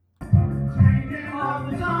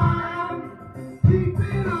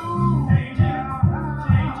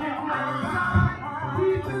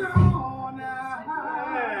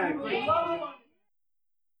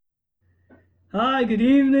Hi, good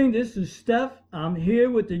evening. This is Stef. I'm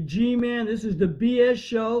here with the G-Man. This is the BS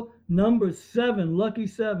show, number 7, Lucky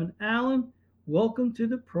 7. Allan, welcome to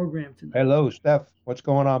the program tonight. Hello, Steph. What's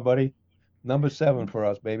going on, buddy? Number 7 for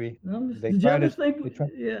us, baby. They Did you tried ever to think, they try,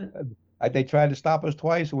 yeah, they tried to stop us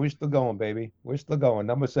twice, and we're still going, baby. We're still going.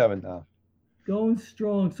 Number 7 now. going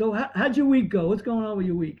strong. So, how'd your week go? What's going on with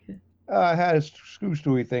your week? I had a screw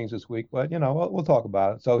screwy things this week, but we'll talk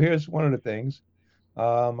about it. So here's one of the things.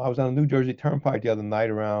 I was on the New Jersey Turnpike the other night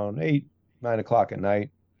around 8, 9 o'clock at night,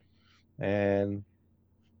 and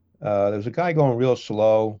there was a guy going real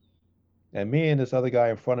slow, and me and this other guy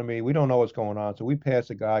in front of me, we don't know what's going on, so we passed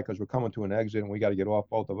the guy because we're coming to an exit and we got to get off,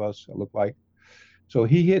 both of us. It looked like. So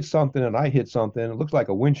he hit something and I hit something. It looks like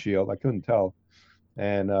a windshield. I couldn't tell.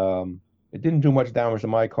 And it didn't do much damage to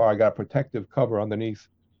my car. I got a protective cover underneath.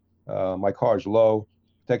 My car's low,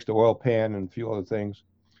 protects the oil pan and a few other things.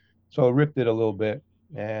 So it ripped it a little bit.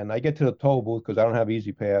 And I get to the toll booth because I don't have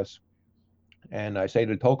Easy Pass. And I say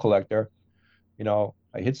to the toll collector, I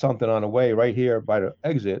hit something on the way right here by the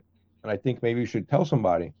exit. And I think maybe you should tell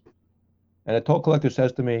somebody. And the toll collector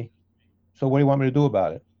says to me, so what do you want me to do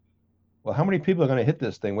about it? Well, how many people are going to hit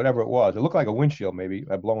this thing, whatever it was? It looked like a windshield, maybe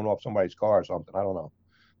had blown off somebody's car or something. I don't know.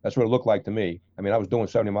 That's what it looked like to me. I mean, I was doing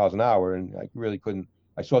 70 miles an hour and I really couldn't.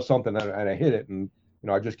 I saw something and I hit it and,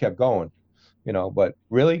 I just kept going, But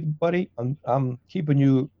really, buddy, I'm keeping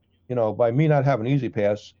you, by me not having Easy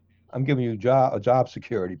Pass, I'm giving you a job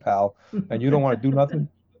security, pal. And you don't want to do nothing.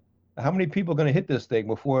 How many people are going to hit this thing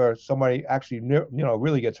before somebody actually,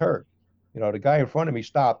 really gets hurt? The guy in front of me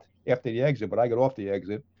stopped after the exit, but I got off the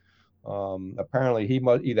exit. Apparently he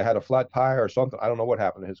must either had a flat tire or something. I don't know what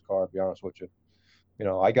happened to his car, to be honest with you.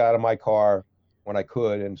 I got out of my car when I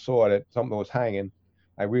could and saw that something was hanging.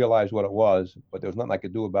 I realized what it was, but there was nothing I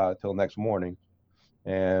could do about it till next morning.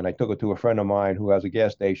 And I took it to a friend of mine who has a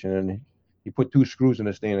gas station, and he put 2 screws in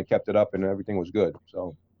this thing and kept it up, and everything was good.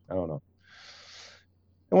 So I don't know.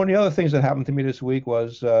 And one of the other things that happened to me this week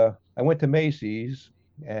was I went to Macy's,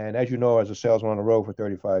 and as you know, as a salesman on the road for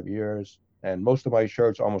 35 years, and most of my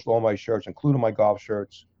shirts, almost all my shirts, including my golf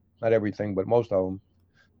shirts, not everything, but most of them,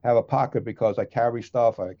 have a pocket because I carry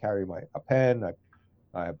stuff. I carry a pen,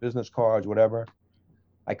 I have business cards, whatever.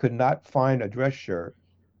 I could not find a dress shirt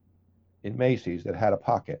in Macy's that had a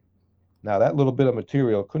pocket. Now, that little bit of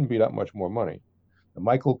material couldn't be that much more money. The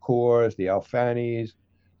Michael Kors, the Alfanis,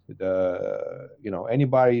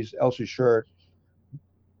 anybody's else's shirt,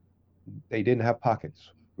 they didn't have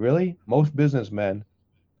pockets. Really? Most businessmen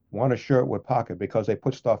want a shirt with pocket because they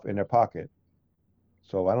put stuff in their pocket.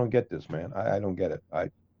 So I don't get this, man. I don't get it.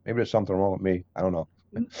 Maybe there's something wrong with me. I don't know.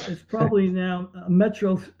 It's probably now a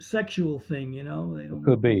metrosexual thing, They It don't,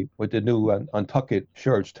 could be with the new untucked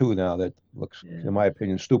shirts too now. That looks, yeah. in my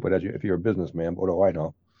opinion, stupid if you're a businessman. What do I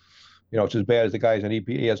know? It's as bad as the guys on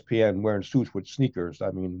ESPN wearing suits with sneakers.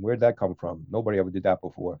 I mean, where'd that come from? Nobody ever did that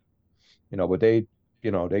before. But they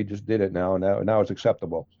just did it now, and now it's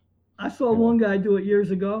acceptable. I saw You know. one guy do it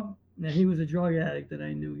years ago. And he was a drug addict that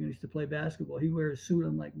I knew. He used to play basketball. He wear a suit.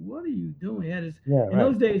 I'm like, what are you doing? He had his. Yeah, In right,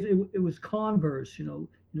 those days, it was Converse. Wear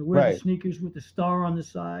the right, sneakers with the star on the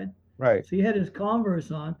side. right. So he had his Converse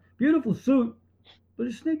on, beautiful suit, but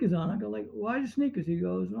his sneakers on. I go like, why your sneakers? He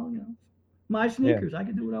goes, well, my Yeah, sneakers. I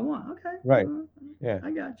can do what I want. Okay, right. Yeah. I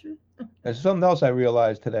got you. And something else I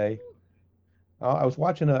realized today. I was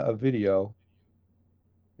watching a video.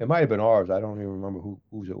 It might have been ours. I don't even remember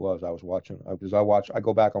whose it was. I was watching because I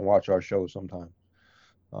go back and watch our shows sometime.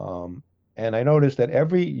 Um, and I noticed that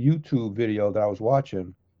every YouTube video that I was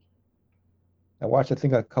watching, I watched, I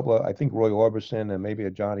think I think Roy Orbison and maybe a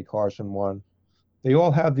Johnny Carson one. They all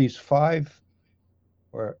have these 5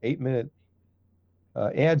 or 8 minute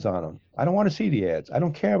ads on them. I don't want to see the ads. I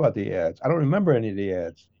don't care about the ads. I don't remember any of the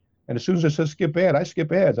ads. And as soon as it says skip ad, I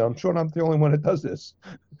skip ads. I'm sure I'm the only one that does this.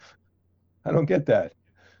 I don't get that.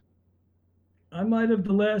 I might have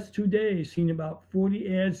the last 2 days seen about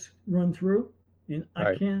 40 ads run through, and I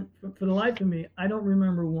Right. can't, for the life of me, I don't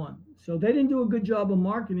remember one. So they didn't do a good job of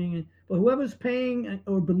marketing, but whoever's paying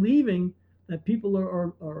or believing that people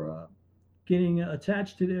are getting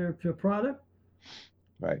attached to their product,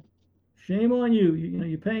 Right. shame on you.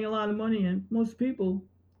 You're paying a lot of money, and most people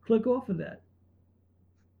click off of that.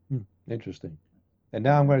 Interesting. And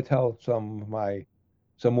now I'm Yeah. going to tell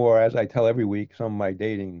some more, as I tell every week, some of my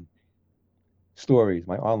dating stories,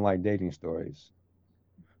 my online dating stories.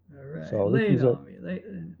 All right, So lay it on me. Lay it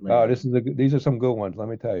on me. these are some good ones. Let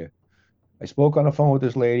me tell you. I spoke on the phone with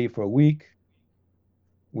this lady for a week.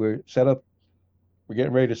 We're set up. We're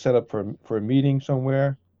getting ready to set up for a meeting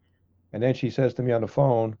somewhere, and then she says to me on the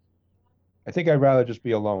phone, "I think I'd rather just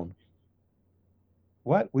be alone."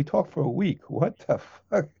 What? We talked for a week. What the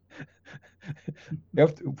fuck?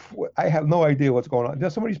 If, I have no idea what's going on.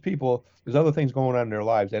 There's some of these people, there's other things going on in their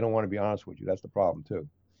lives. They don't want to be honest with you. That's the problem too,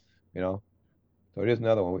 you know? So here's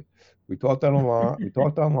another one. We talked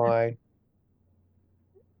online,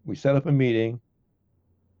 we set up a meeting,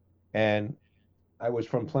 and I was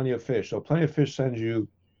from Plenty of Fish. So Plenty of Fish sends you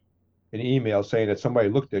an email saying that somebody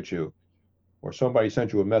looked at you or somebody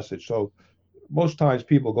sent you a message. So most times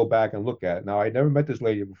people go back and look at it. Now I never met this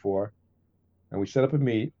lady before, and we set up a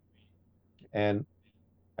meet, and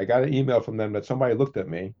I got an email from them that somebody looked at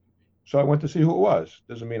me. So I went to see who it was.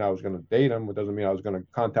 Doesn't mean I was going to date them. It doesn't mean I was going to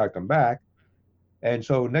contact them back. And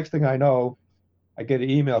so next thing I know, I get an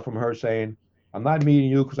email from her saying, I'm not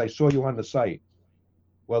meeting you because I saw you on the site.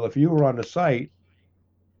 Well, if you were on the site,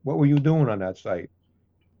 what were you doing on that site?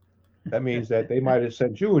 That means that they might have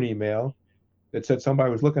sent you an email that said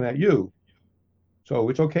somebody was looking at you. So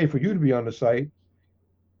it's okay for you to be on the site,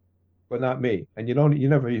 but not me. And you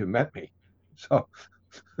never even met me. So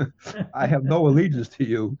I have no allegiance to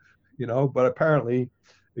you, but apparently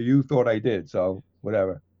you thought I did. So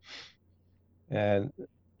whatever. And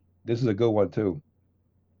this is a good one too.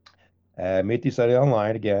 Meet decided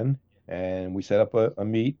online again, and we set up a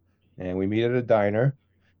meet, and we meet at a diner.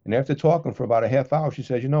 And after talking for about a half hour, she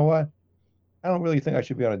says, "You know what? I don't really think I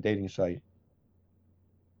should be on a dating site."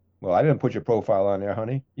 Well, I didn't put your profile on there,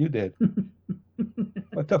 honey. You did.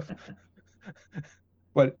 What the?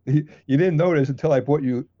 But you didn't notice until I bought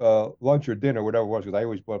you lunch or dinner, whatever it was, because I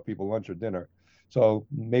always bought people lunch or dinner. So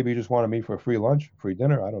maybe you just wanted me for a free lunch, free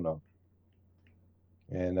dinner. I don't know.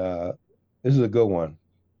 And this is a good one.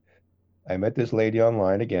 I met this lady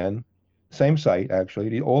online again, same site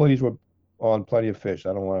actually. All of these were on Plenty of Fish.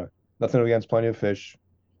 I don't want to, nothing against Plenty of Fish.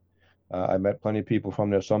 I met plenty of people from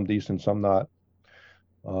there, some decent, some not.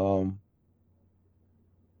 Um,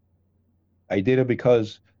 I did it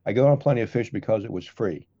because I go on Plenty of Fish because it was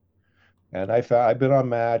free. And I've been on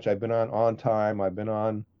Match, I've been on Time, I've been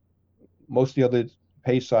on most of the other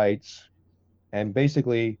pay sites, and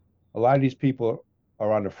basically a lot of these people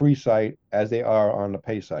are on the free site as they are on the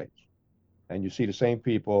pay sites. And you see the same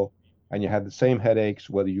people and you have the same headaches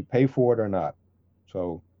whether you pay for it or not.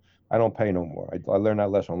 So I don't pay no more. I learned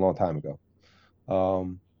that lesson a long time ago.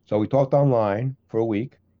 So we talked online for a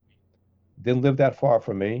week. Didn't live that far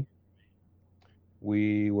from me.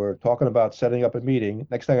 We were talking about setting up a meeting.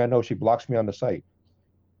 Next thing I know, she blocks me on the site.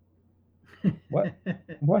 What?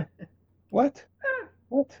 What? What?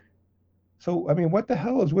 What? So, I mean, what the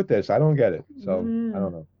hell is with this? I don't get it. So, I don't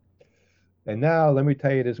Mm. know. And now let me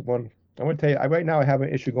tell you this one. I'm going to tell you, right now I have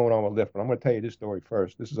an issue going on with Lyft, but I'm going to tell you this story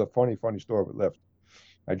first. This is a funny, funny story with Lyft.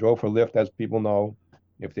 I drove for Lyft, as people know,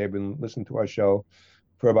 if they've been listening to our show,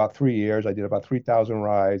 for about 3 years. I did about 3,000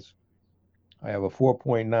 rides. I have a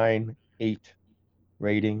 4.98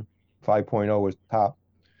 rating. 5.0 is top,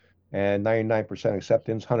 and 99%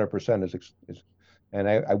 acceptance. 100% is. And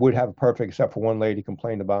I would have a perfect, except for one lady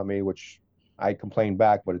complained about me, which I complained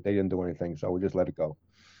back, but they didn't do anything, so we just let it go.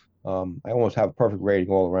 I almost have a perfect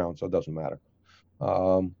rating all around, so it doesn't matter.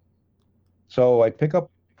 Um, so I pick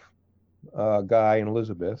up a guy in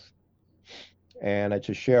Elizabeth, and I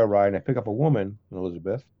just share a ride, and I pick up a woman in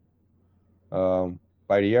Elizabeth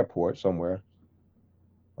by the airport somewhere.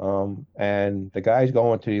 And the guy's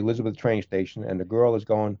going to the Elizabeth train station, and the girl is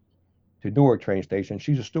going to Newark train station.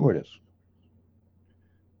 She's a stewardess.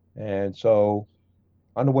 And so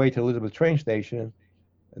on the way to Elizabeth train station,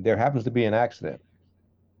 there happens to be an accident,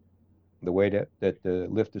 the way that the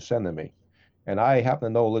lift is sending me. And I happen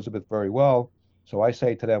to know Elizabeth very well. So I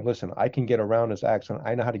say to them, listen, I can get around this accident.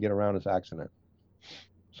 I know how to get around this accident.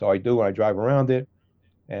 So I do, and I drive around it.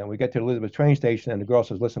 And we get to the Elizabeth train station, and the girl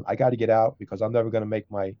says, listen, I got to get out because I'm never going to make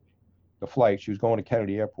the flight. She was going to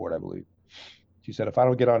Kennedy Airport, I believe. She said, if I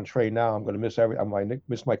don't get on the train now, I'm going to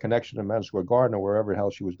miss my connection to Madison Square Garden or wherever the hell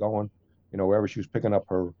she was going, wherever she was picking up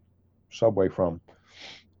her subway from.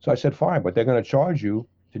 So I said, fine, but they're going to charge you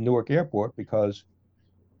to Newark Airport because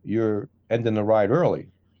you're ending the ride early.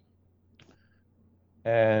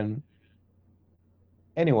 And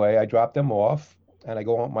anyway, I dropped them off and I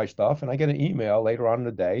go on my stuff and I get an email later on in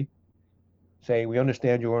the day saying, we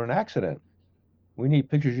understand you were in an accident. We need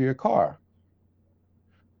pictures of your car.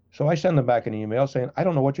 So I send them back an email saying, I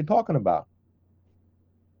don't know what you're talking about.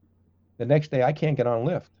 The next day, I can't get on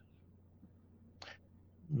Lyft.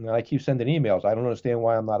 And I keep sending emails. I don't understand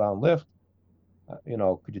why I'm not on Lyft.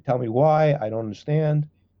 Could you tell me why? I don't understand.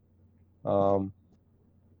 Um,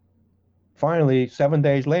 Finally, 7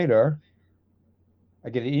 days later, I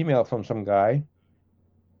get an email from some guy,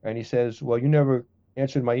 and he says, "Well, you never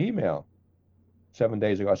answered my email 7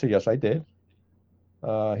 days ago." I said, "Yes, I did."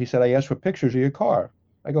 He said, I asked for pictures of your car.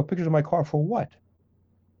 I go, pictures of my car for what?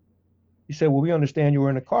 He said, well, we understand you were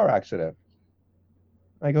in a car accident.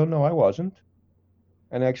 I go, no, I wasn't.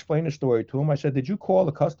 And I explained the story to him. I said, did you call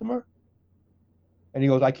the customer? And he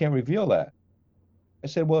goes, I can't reveal that. I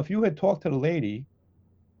said, well, if you had talked to the lady,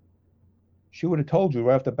 she would have told you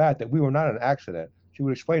right off the bat that we were not in an accident. She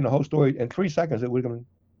would explain the whole story in 3 seconds. It would have been,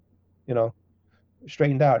 you know,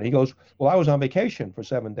 straightened out. And he goes, well, I was on vacation for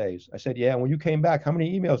 7 days. I said, yeah. And when you came back, how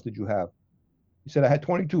many emails did you have? He said, I had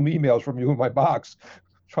 22 emails from you in my box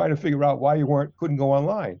trying to figure out why you couldn't go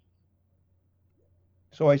online.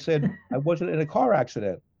 So I said, I wasn't in a car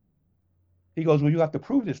accident. He goes, well, you have to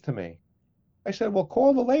prove this to me. I said, well,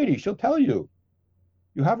 call the lady. She'll tell you.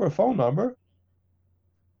 You have her phone number.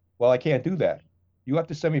 Well, I can't do that. You have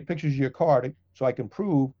to send me pictures of your car so I can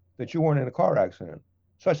prove that you weren't in a car accident.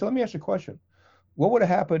 So I said, let me ask you a question. What would have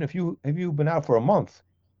happened if you've been out for a month?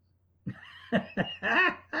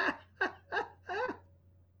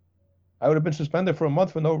 I would have been suspended for a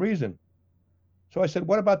month for no reason. So I said,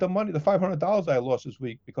 what about the money, the $500 I lost this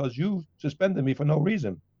week because you suspended me for no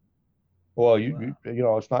reason? Well,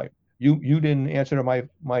 Wow. it's not you didn't answer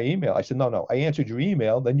my email. I said, no, I answered your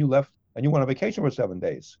email. Then you left and you went on vacation for 7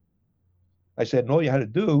 days. I said, and all you had to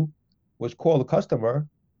do was call the customer,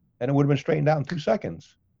 and it would have been straightened out in 2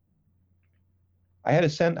 seconds. I had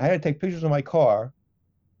to take pictures of my car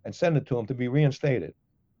and send it to him to be reinstated.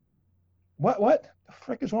 What the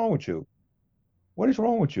frick is wrong with you? What is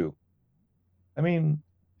wrong with you? I mean,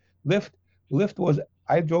 Lyft, Lyft was,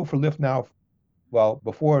 I drove for Lyft now, well,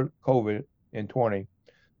 before COVID in 20,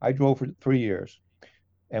 I drove for 3 years.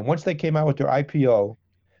 And once they came out with their IPO,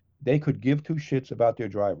 they could give two shits about their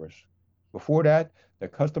drivers. Before that,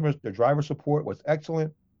 their driver support was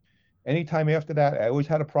excellent. Anytime after that, I always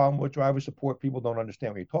had a problem with driver support. People don't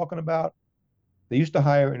understand what you're talking about. They used to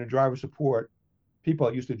hire in the driver support people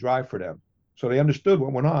that used to drive for them. So they understood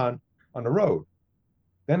what went on the road.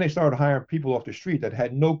 Then they started hiring people off the street that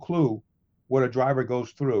had no clue what a driver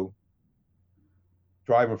goes through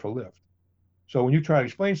driving for Lyft. So when you try to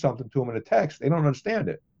explain something to them in a text, they don't understand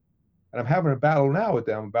it. And I'm having a battle now with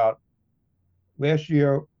them about last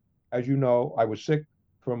year. As you know, I was sick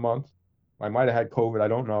for a month. I might have had COVID, I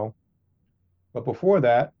don't know. But before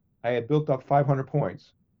that, I had built up 500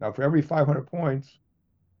 points. Now, for every 500 points,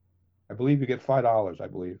 I believe you get $5, I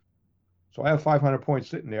believe. So I have 500 points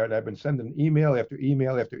sitting there that I've been sending email after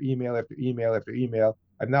email after email after email after email.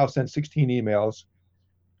 I've now sent 16 emails.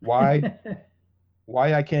 Why?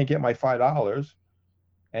 Why I can't get my $5?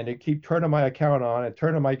 And they keep turning my account on and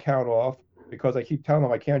turning my account off because I keep telling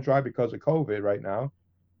them I can't drive because of COVID right now.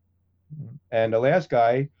 And the last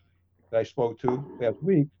guy that I spoke to last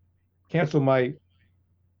week canceled my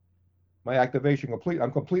activation completely.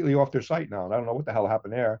 I'm completely off their site now, and I don't know what the hell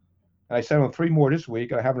happened there. And I sent them 3 more this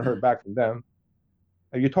week, and I haven't heard back from them.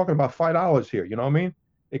 And you're talking about $5 here. You know what I mean?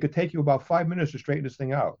 It could take you about 5 minutes to straighten this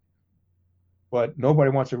thing out, but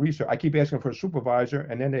nobody wants to research. I keep asking for a supervisor,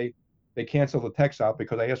 and then they cancel the text out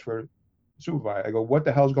because I asked for a supervisor. I go, what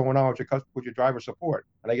the hell's going on with your driver support?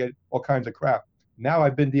 And I get all kinds of crap. Now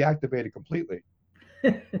I've been deactivated completely.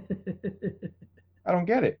 I don't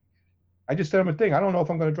get it. I just sent him a thing. I don't know if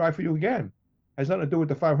I'm going to drive for you again. It has nothing to do with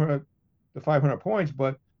the 500 points,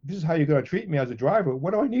 but this is how you're going to treat me as a driver.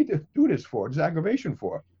 What do I need to do this for? This is aggravation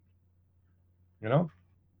for? You know,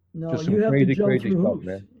 No, just some you have to crazy, jump crazy through stuff, hoops.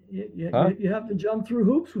 man. You, Huh? you have to jump through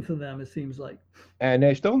hoops with them, it seems like. And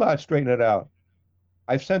they're still not straightening it out.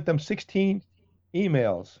 I've sent them 16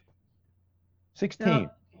 emails. 16.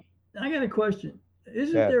 Now, I got a question.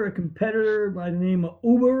 Isn't Yes, there a competitor by the name of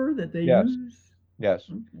Uber that they yes, use? yes,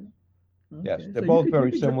 Okay. yes. Okay. They're So you both could you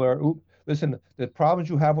very could try. similar. Listen, the problems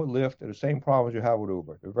you have with Lyft are the same problems you have with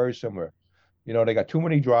Uber. They're very similar. They got too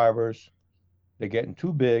many drivers. They're getting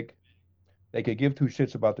too big. They could give two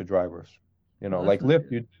shits about the drivers. Well, that's Like not Lyft,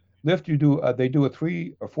 good. You do they do a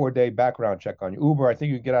 3 or 4 day background check on you. Uber, I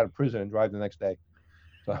think you can get out of prison and drive the next day.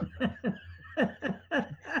 So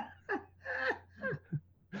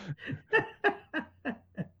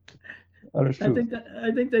that's truth.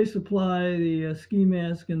 I think they supply the ski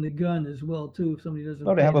mask and the gun as well too. If somebody No, doesn't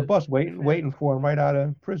they pay have a the bus the fare. waiting for them right out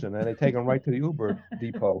of prison, and they take them right to the Uber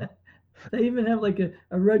depot. They even have like a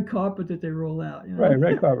red carpet that they roll out. Right,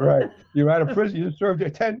 red carpet, right. You're out of prison. You served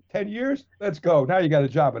your 10 years. Let's go. Now you got a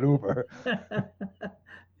job at Uber.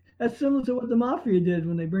 That's similar to what the mafia did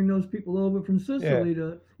when they bring those people over from Yeah, Sicily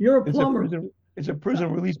to. You're a it's a plumber. prison. It's a Uh,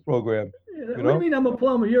 prison release program. You What do you know. mean I'm a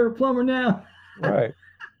plumber? You're a plumber now. Right,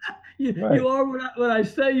 You right. are what I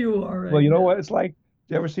say you are Well, right you know now. what it's like.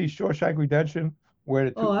 Do you ever see Shawshank Redemption, Oh,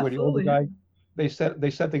 where the older absolutely. Yeah. guy, they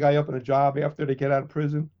set the guy up in a job after they get out of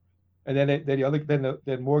prison, and then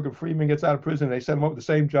then Morgan Freeman gets out of prison. And they send him up with the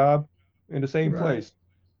same job in the same Right, place.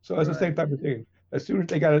 So it's the same right. type of thing. As soon as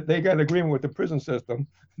they got an agreement with the prison system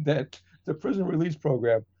that the prison release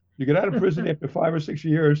program, you get out of prison after 5 or 6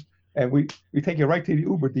 years, and we take you right to the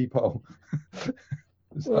Uber depot.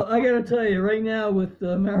 Well, So I got to tell you, right now with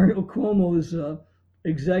Mario Cuomo's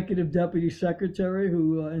executive deputy secretary,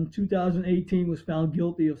 who in 2018 was found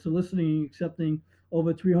guilty of soliciting and accepting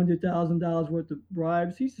over $300,000 worth of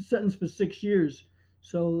bribes, he's sentenced for 6 years.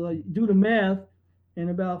 So do the math, in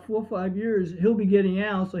about 4 or 5 years, he'll be getting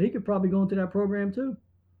out. So he could probably go into that program too.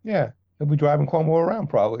 yeah, he'll be driving Cuomo around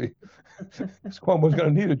probably. Because Cuomo's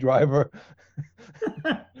going to need a driver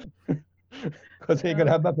because he ain't going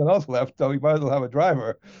to uh, have nothing else left. So he might as well have a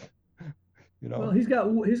driver. You well, know. he's got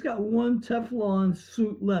one Teflon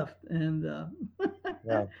suit left, and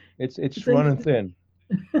Yeah, it's things running thin.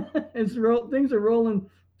 things are rolling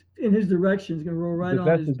in his direction. It's gonna roll right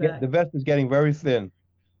on his The back. vest is getting very thin.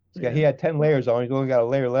 He Yeah. had 10 layers on. He's only got a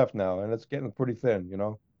layer left now, and it's getting pretty thin.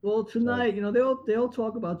 Well, So tonight, they'll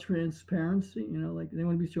talk about transparency. Like they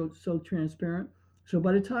want to be so transparent. So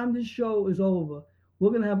by the time this show is over,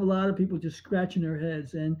 we're gonna have a lot of people just scratching their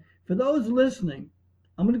heads. And for those listening,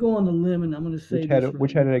 I'm gonna go on the limb and I'm gonna say this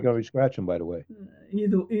which right head are they now. going to be scratching, by the way, or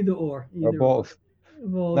Either or, both?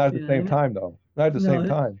 Not both. at the same time, though. Not at the same No,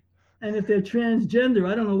 time. and if they're transgender,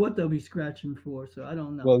 I don't know what they'll be scratching for. So I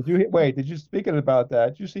don't know. Well, wait? Did you speaking about that?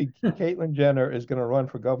 Did you see Caitlyn Jenner is going to run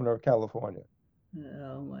for governor of California,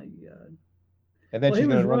 Oh my God. and then Well, he she's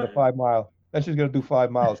going was to run the running. 5 mile. Then she's going to do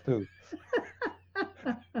 5 miles too.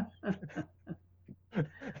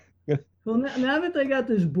 Well, now that they got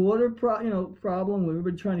this border problem where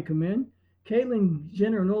everybody trying to come in, Caitlyn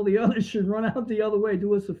Jenner and all the others should run out the other way.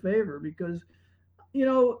 Do us a favor because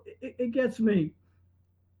it gets me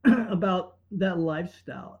about that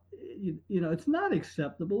lifestyle. It's not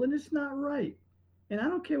acceptable and it's not right. And I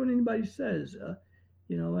don't care what anybody says.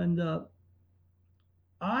 And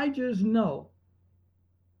I just know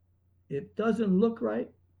it doesn't look right.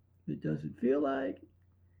 It doesn't feel like.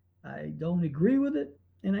 I don't agree with it,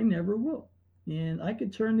 and I never will. And I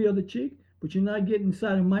could turn the other cheek, but you're not getting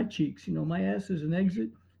inside of my cheeks. My ass is an exit.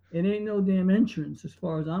 It ain't no damn entrance as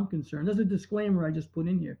far as I'm concerned. There's a disclaimer I just put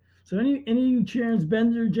in here. So any of you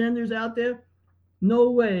transgender genders out there,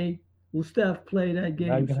 no way will Steph play that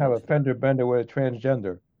Now you game, can so have to a speak. fender bender with a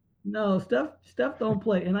transgender. No, Steph don't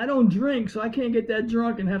play, and I don't drink, so I can't get that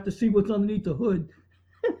drunk and have to see what's underneath the hood.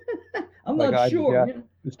 I'm Like not sure. yeah,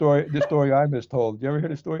 the story I told. You ever hear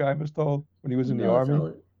the story I told when he was in the No, army? tell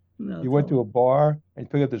it. No, He went tell to it. a bar and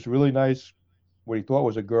picked up this really nice, what he thought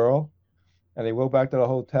was a girl, and they go back to the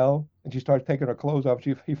hotel, and she starts taking her clothes off.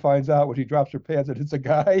 He finds out when she drops her pants that it's a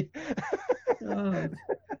guy. Oh,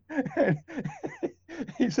 And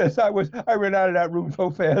he says, I ran out of that room so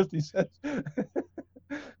fast. He says, and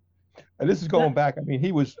this is going that back.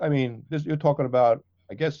 This you're talking about,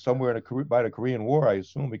 I guess, somewhere by the Korean War, I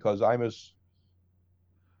assume, because Imus,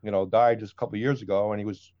 died just a couple of years ago, and he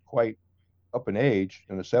was quite up in age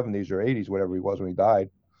in the 70s or 80s, whatever he was when he died,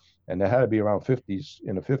 and that had to be around 50s,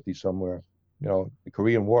 in the 50s somewhere. The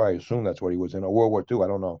Korean War, I assume that's what he was in, or World War II. I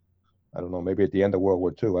don't know. I don't know. Maybe at the end of World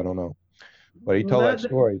War II. I don't know. But he well told that that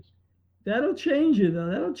story. that'll change you though.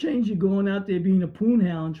 That'll change you going out there being a poon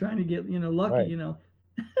hound trying to get lucky. Right.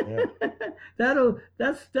 Yeah.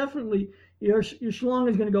 That's definitely your schlong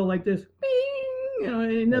is gonna go like this. Bing! It's Well,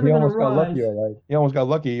 he never gonna almost got lucky, rise. all right. He almost got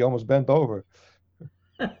lucky. He almost bent over.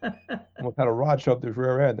 Almost had a rod shoved his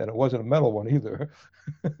rear end, and it wasn't a metal one either.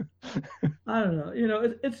 I don't know.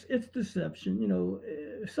 It's deception.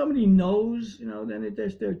 If somebody knows, then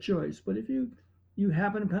that's their choice. But if you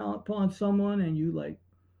happen upon someone and you like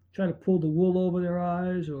try to pull the wool over their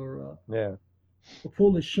eyes Yeah. or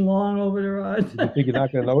pull the schlong over their eyes, You think you're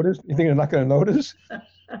not going to notice? You think you're not going to notice?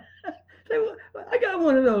 I got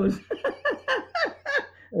one of those.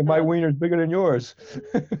 Hey, my wiener's bigger than yours.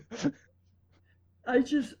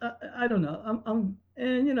 I don't know.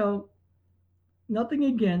 And nothing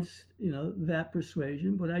against that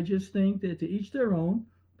persuasion, but I just think that to each their own.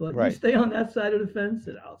 But you Right. stay on that side of the fence,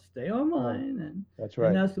 and I'll stay on Well, mine, and that's and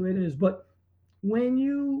right. that's the way it is. But when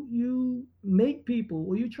you make people,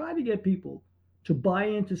 or you try to get people to buy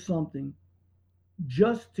into something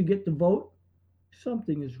just to get the vote,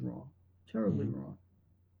 something is wrong, terribly Hmm. wrong.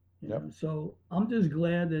 Yep. So I'm just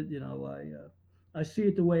glad that I see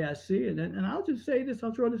it the way I see it, and I'll just say this.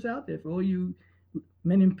 I'll throw this out there for all you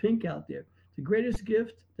men in pink out there. The greatest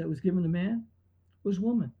gift that was given to man was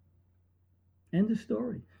woman. End of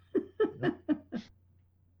story. Yep.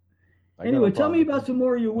 I got no Anyway, tell problem me with about that. some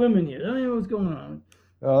more of your women here. I don't know what's going on.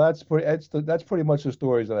 Well, that's pretty much the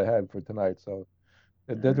stories that I had for tonight. So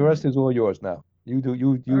The rest is all yours now. You do All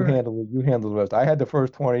you right. handle the rest. I had the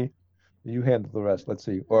first 20. You handle the rest. Let's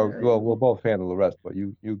see. All Or right. well, we'll both handle the rest. But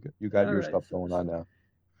you got All your right. stuff going on now.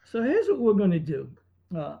 So here's what we're going to do.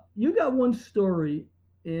 You got one story,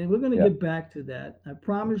 and we're going to Yeah. get back to that. I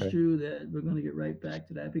promised Okay. you that we're going to get right back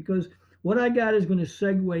to that because what I got is going to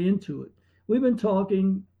segue into it. We've been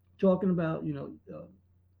talking about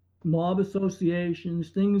mob associations,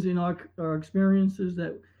 things in our experiences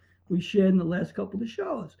that we shared in the last couple of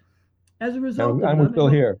shows. As a result of And it, we're I've been still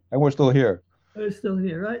here. And we're still here it's still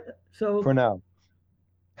here, right? So for now.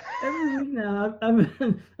 every week now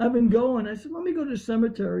I've been going. I said, let me go to the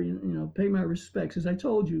cemetery and pay my respects, as I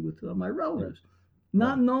told you, with my Right. relatives, Right.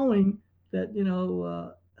 not knowing that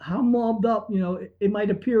how mobbed up it might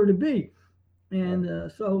appear to be. And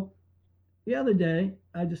Right. so the other day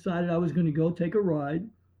I decided I was going to go take a ride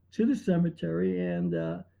to the cemetery, and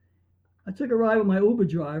I took a ride with my Uber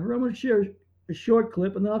driver. I'm going to share a short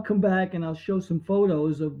clip, and then I'll come back and I'll show some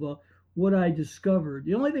photos of what I discovered.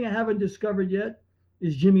 The only thing I haven't discovered yet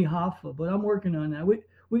is Jimmy Hoffa, but I'm working on that.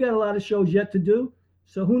 We got a lot of shows yet to do,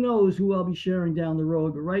 so who knows who I'll be sharing down the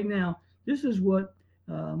road. But right now, this is what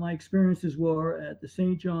my experiences were at the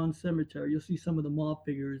St. John Cemetery. You'll see some of the mob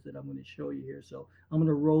figures that I'm going to show you here. So I'm going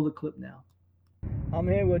to roll the clip now. I'm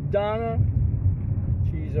here with Donna.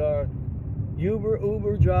 She's our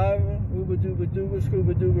Uber driver, Uber dooba dooba,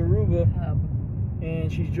 scuba dooba ruba,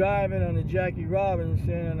 and she's driving on the Jackie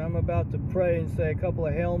Robinson, and I'm about to pray and say a couple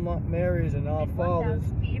of Hail Marys and Our Fathers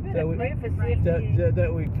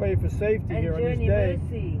that we pray for safety here on this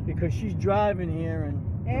day because she's driving here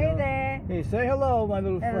and Hey there. hey, say hello, my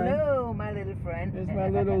little friend. Hello, my little friend. It's my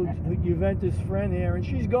little Juventus friend here, and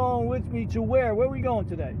she's going with me to where? Where are we going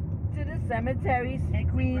today? To the cemetery,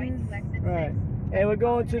 Queens. Right. And we're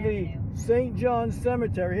going to the St. John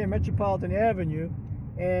Cemetery here, Metropolitan Avenue.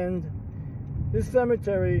 And this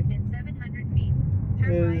cemetery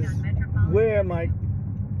is where my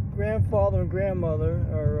grandfather and grandmother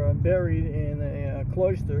are buried in a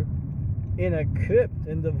cloister in a crypt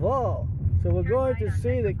in the Val. So we're going to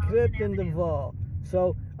see the crypt in the Val.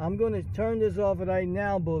 So I'm going to turn this off right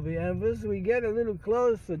now, Booby. And as we get a little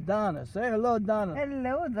closer, Donna. Say hello, Donna.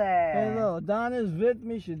 Hello there. Hello. Donna's with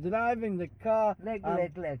me. She's driving the car. Look.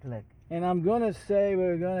 And I'm going to say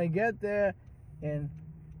we're going to get there in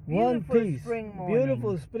one Beautiful piece. spring morning.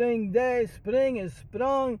 Beautiful spring day. Spring is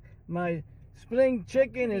sprung. My spring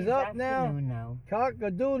chicken is up now.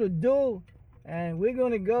 Cock-a-doodle-doo. And we're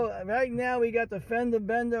going to go. Right now we got the fender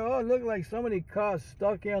bender. Oh, it looks like so many cars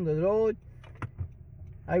stuck here on the road.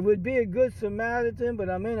 I would be a good Samaritan, but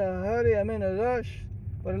I'm in a hurry. I'm in a rush.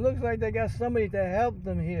 But it looks like they got somebody to help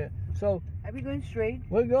them here. So are we going straight?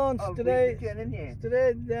 we're going straight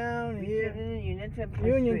down here.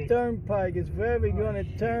 Union Turnpike is where we're going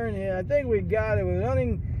to turn here. I think we got it.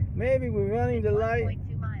 Maybe we're running the light.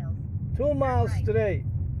 2 miles straight.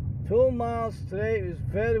 2 miles straight is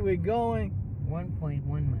where we're going. 1.1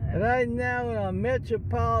 miles. Right now we're on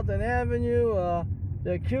Metropolitan Avenue.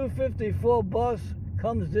 The Q54 bus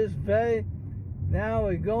comes this way. Now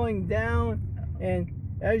we're going down, and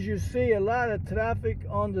as you see, a lot of traffic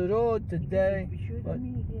on the road today.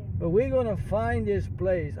 But we're gonna find this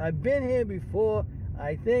place. I've been here before.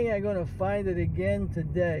 I think I'm gonna find it again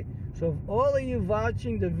today. So all of you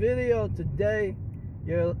watching the video today,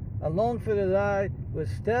 you're along for the ride with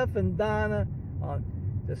Stef and Donna on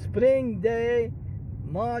the spring day,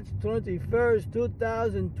 March 21st,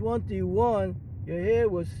 2021. You're here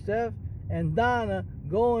with Stef and Donna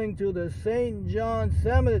going to the St. John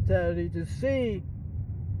Cemetery to see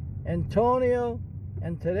Antonio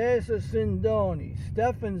and Teresa Sindoni,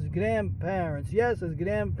 Stefan's grandparents. Yes, his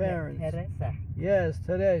grandparents. Teresa. Yes,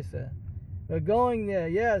 Teresa. We're going there,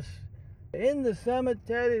 yes. In the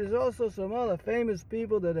cemetery, there's also some other famous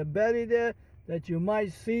people that are buried there that you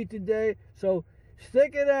might see today. So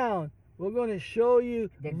stick around. We're going to show you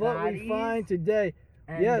what we find today.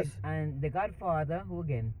 Yes. And the Godfather, who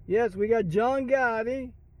again? Yes, we got John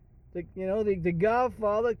Gotti, the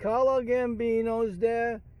Godfather. Carlo Gambino's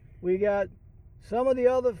there. We got some of the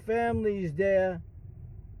other families there.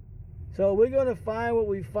 So we're going to find what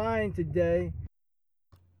we find today.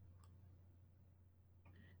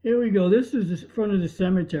 Here we go. This is the front of the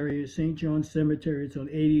cemetery, St. John's Cemetery. It's on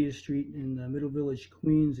 80th Street in Middle Village,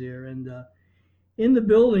 Queens here. And in the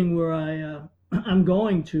building where I'm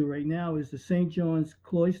going to right now is the St. John's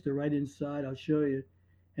Cloister right inside. I'll show you.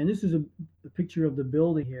 And this is a picture of the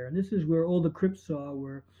building here. And this is where all the crypts are,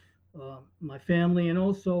 where my family and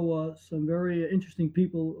also some very interesting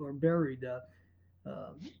people are buried.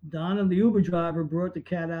 Donna, the Uber driver, brought the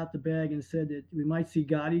cat out the bag and said that we might see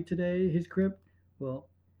Gotti today, his crypt. Well,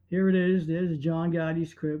 here it is. There's John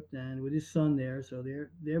Gotti's crypt, and with his son there. So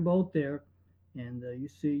they're both there, and you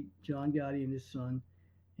see John Gotti and his son.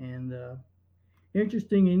 And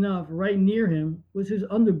interesting enough, right near him was his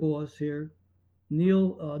underboss here,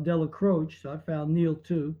 Neil Delacroce. So I found Neil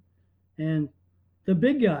too, and the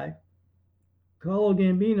big guy, Carlo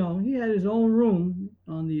Gambino. He had his own room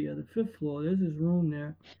on the fifth floor. There's his room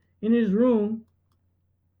there. In his room,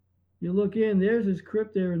 you look in. There's his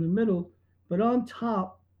crypt there in the middle, but on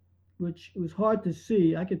top, which was hard to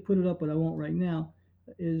see, I could put it up, but I won't right now.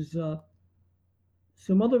 Is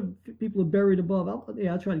some other people are buried above.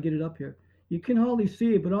 I'll try to get it up here. You can hardly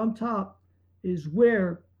see it, but on top is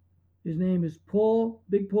where his name is Paul,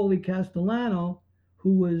 Big Paulie Castellano,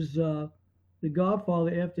 who was the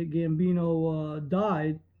godfather after Gambino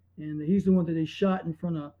died, and he's the one that they shot in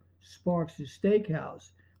front of Sparks'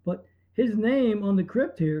 steakhouse. But his name on the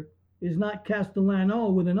crypt here is not Castellano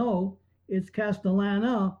with an O, it's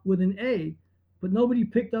Castellana with an A. But nobody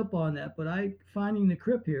picked up on that. But finding the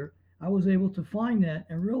crypt here, I was able to find that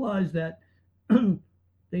and realize that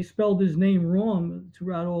they spelled his name wrong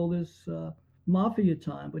throughout all this mafia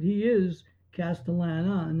time. But he is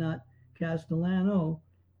Castellana and not Castellano.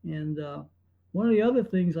 And one of the other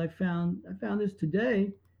things I found this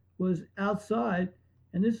today, was outside,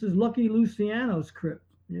 and this is Lucky Luciano's crypt.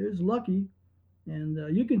 There's Lucky,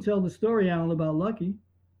 and you can tell the story, Alan, about Lucky.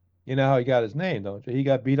 You know how he got his name, don't you? He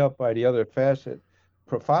got beat up by the other facet,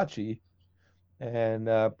 Profaci, and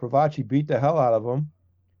Profaci beat the hell out of him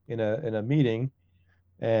in a meeting,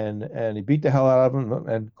 and he beat the hell out of him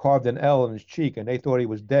and carved an L in his cheek, and they thought he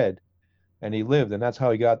was dead, and he lived, and that's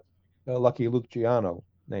how he got Lucky Luciano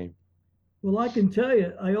name. Well, I can tell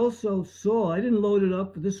you, I also saw, I didn't load it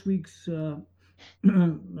up for this week's uh,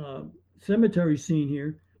 cemetery scene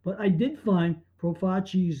here, but I did find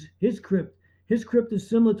Profaci's, his crypt. His crypt is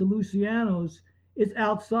similar to Luciano's. It's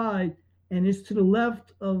outside, and it's to the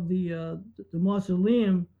left of the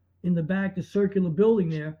mausoleum in the back, the circular building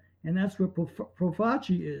there, and that's where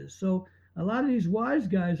Profaci is. So a lot of these wise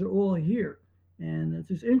guys are all here, and it's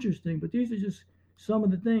just interesting. But these are just some of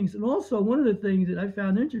the things. And also, one of the things that I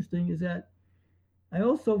found interesting is that I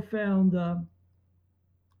also found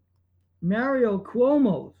Mario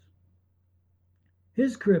Cuomo's,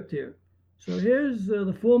 his crypt here. So here's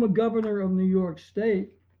the former governor of New York State,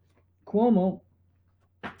 Cuomo,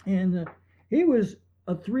 and he was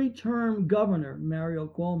a three-term governor, Mario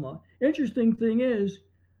Cuomo. Interesting thing is,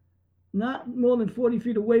 not more than 40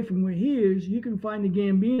 feet away from where he is, you can find the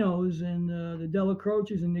Gambinos and the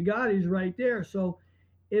Delacroces and the Gottis right there. So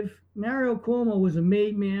if Mario Cuomo was a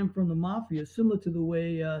made man from the mafia, similar to the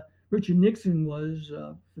way Richard Nixon was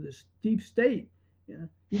for the deep state,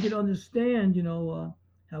 you can understand,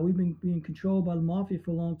 how we've been being controlled by the mafia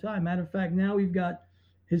for a long time. Matter of fact, now we've got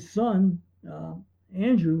his son,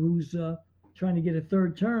 Andrew, who's trying to get a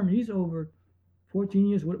third term. He's over 14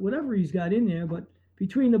 years, whatever he's got in there. But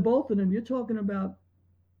between the both of them, you're talking about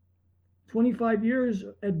 25 years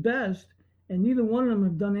at best, and neither one of them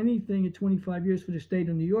have done anything at 25 years for the state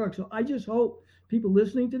of New York. So I just hope people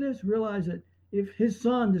listening to this realize that if his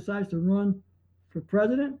son decides to run for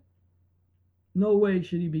president, no way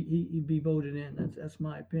should he be voted in. That's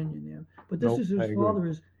my opinion there. But this Nope, is I his agree. father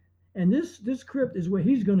is, and this crypt is where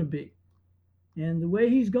he's going to be, and the way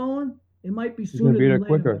he's going, it might be He's going sooner to be there than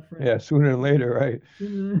later, my quicker. friend. Yeah, sooner than later, right?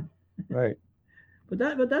 Sooner than, Right.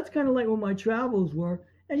 but that's kind of like what my travels were,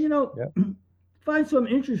 and Yeah. find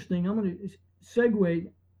something interesting. I'm going to segue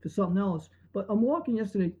to something else. But I'm walking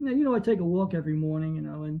yesterday. I take a walk every morning,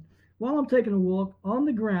 and while I'm taking a walk on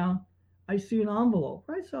the ground, I see an envelope,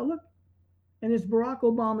 right? So I look, and it's Barack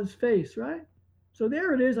Obama's face, right? So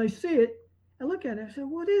there it is. I see it. I look at it. I said,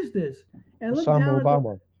 "What is this?" And I look Osama down at the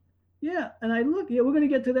Obama. yeah, and I look. Yeah, we're going to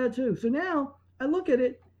get to that too. So now I look at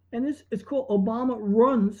it, and it's called Obama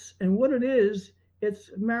Runs, and what it is,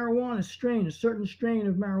 it's marijuana strain, a certain strain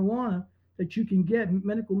of marijuana that you can get,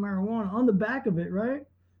 medical marijuana. On the back of it, right?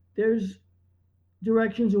 There's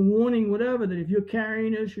directions and warning, whatever, that if you're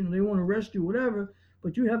carrying this, they want to arrest you, whatever,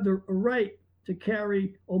 but you have the right to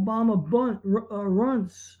carry Obama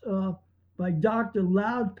Runs by Dr.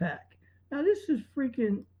 Loudpack. Now, this is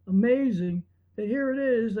freaking amazing that here it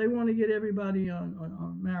is. They want to get everybody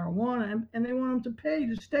on marijuana, and they want them to pay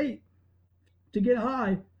the state to get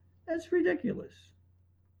high. That's ridiculous.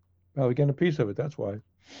 Well, we're getting a piece of it. That's why.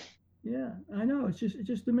 Yeah, I know. It's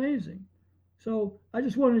just amazing. So I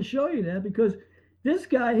just wanted to show you that because this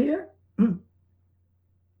guy here,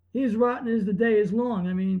 he's rotten as the day is long.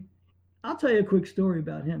 I mean, I'll tell you a quick story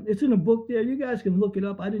about him. It's in a book there. You guys can look it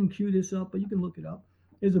up. I didn't cue this up, but you can look it up.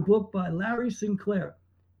 There's a book by Larry Sinclair.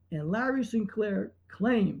 And Larry Sinclair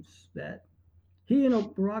claims that He and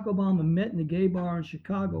Barack Obama met in a gay bar in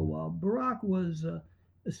Chicago while Barack was a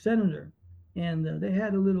senator, and they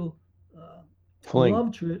had a little uh, Fling.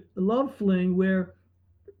 love fling where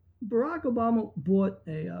Barack Obama bought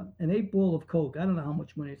a an 8 ball of coke. I don't know how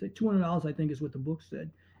much money. It's like $200, I think, is what the book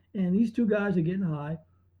said. And these two guys are getting high,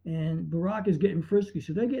 and Barack is getting frisky.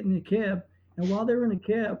 So they get in the cab, and while they're in the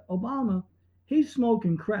cab, Obama, he's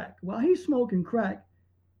smoking crack. While he's smoking crack,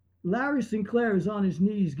 Larry Sinclair is on his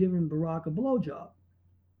knees giving Barack a blowjob.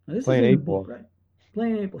 Now this is Playing in the eight book, ball. right?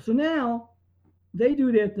 Playing April. So now they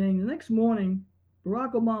do their thing. The next morning,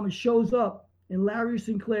 Barack Obama shows up in Larry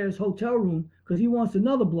Sinclair's hotel room because he wants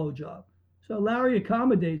another blowjob. So Larry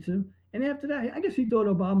accommodates him. And after that, I guess he thought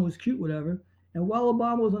Obama was cute, whatever. And while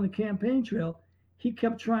Obama was on the campaign trail, he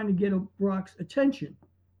kept trying to get Barack's attention.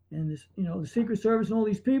 And this, the Secret Service and all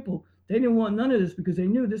these people, they didn't want none of this because they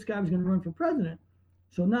knew this guy was going to run for president.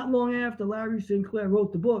 So not long after Larry Sinclair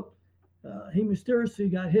wrote the book, he mysteriously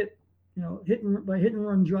got hit, by hit and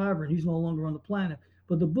run driver, and he's no longer on the planet.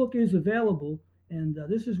 But the book is available, and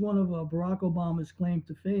this is one of Barack Obama's claim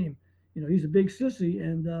to fame. He's a big sissy,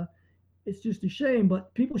 and it's just a shame.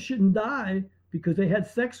 But people shouldn't die because they had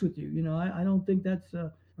sex with you. I don't think that's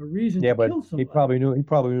a reason Yeah, to but kill he somebody. probably knew. He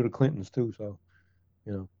probably knew the Clintons too. So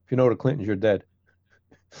if you know the Clintons, you're dead.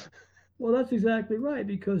 Well, that's exactly right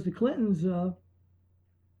because the Clintons,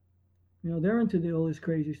 they're into all this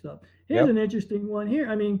crazy stuff. Here's Yep. an interesting one here.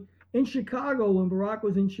 I mean, in Chicago, when Barack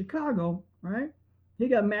was in Chicago, right? He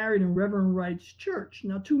got married in Reverend Wright's church.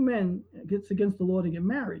 Now, two men, it's against the law to get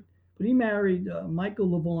married, but he married Michael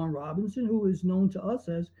LaVaughn Robinson, who is known to us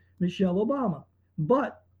as Michelle Obama.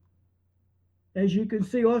 But as you can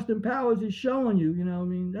see, Austin Powers is showing you. I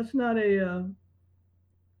mean, that's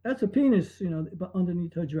a penis,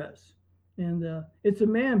 underneath her dress. And it's a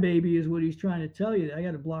man baby, is what he's trying to tell you. I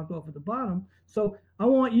got it blocked off at the bottom. So I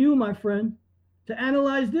want you, my friend, to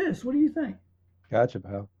analyze this. What do you think? Gotcha,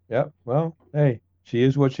 pal. Yep. Well, hey, she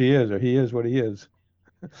is what she is, or he is what he is,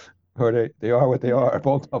 or they are what they Yeah. are,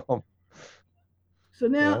 both of them. So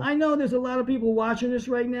You now know. I know there's a lot of people watching this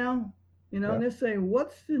right now, and Yep. they're saying,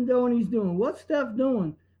 "What's Sindoni's doing? What's Steph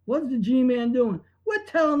doing? What's the G-Man doing?" We're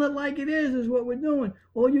telling it like it is what we're doing.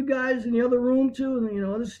 All you guys in the other room too, and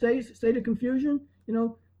other states, state of confusion.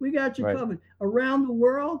 We got you Right. covered around the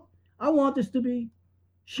world. I want this to be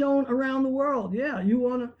shown around the world. Yeah, you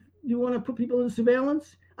want to put people in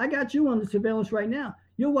surveillance? I got you under surveillance right now.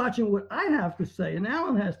 You're watching what I have to say and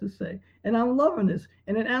Allan has to say, and I'm loving this.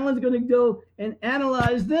 And then Allan's going to go and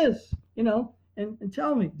analyze this, and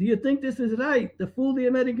tell me, do you think this is right? To fool the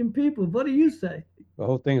American people? What do you say? The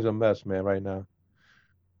whole thing's a mess, man, right now.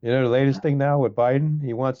 The latest thing now with Biden,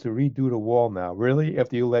 he wants to redo the wall now. Really?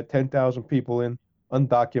 After you let 10,000 people in,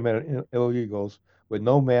 undocumented illegals with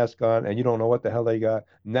no mask on, and you don't know what the hell they got,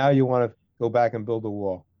 now you want to go back and build a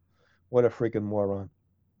wall. What a freaking moron.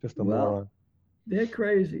 Just a Well, moron. they're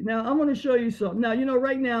crazy. Now I'm going to show you something. Now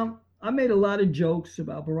right now I made a lot of jokes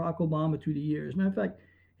about Barack Obama through the years. Matter of fact,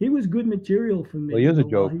 he was good material for Well, me. he is a While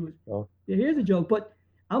joke. he was. So, Yeah, here's a joke, but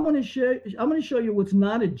I'm going to show you what's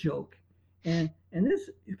not a joke, and this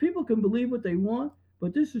people can believe what they want,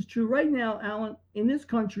 but this is true right now, Allan. In this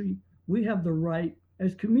country, we have the right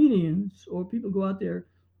as comedians or people go out there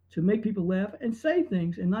to make people laugh and say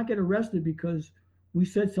things and not get arrested because we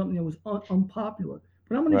said something that was unpopular.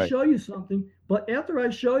 But I'm going to right. show you something. But after I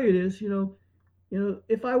show you this,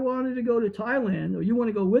 if I wanted to go to Thailand or you want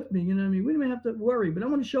to go with me, what I mean, we don't have to worry. But I'm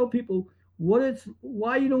going to show people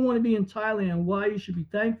why you don't want to be in Thailand, why you should be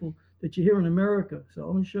thankful that you're here in America. So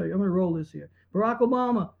I'm going to show you. I'm going to roll this here. Barack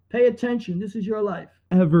Obama, pay attention. This is your life.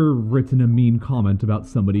 Ever written a mean comment about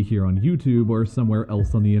somebody here on YouTube or somewhere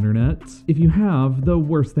else on the internet? If you have, the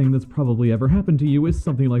worst thing that's probably ever happened to you is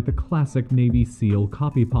something like the classic Navy SEAL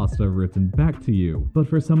copy pasta written back to you. But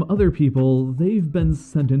for some other people, they've been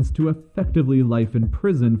sentenced to effectively life in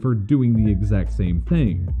prison for doing the exact same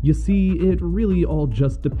thing. You see, it really all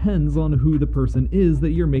just depends on who the person is that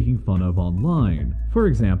you're making fun of online. For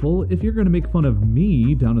example, if you're going to make fun of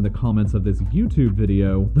me down in the comments of this YouTube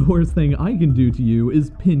video, the worst thing I can do to you is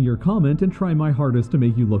pin your comment and try my hardest to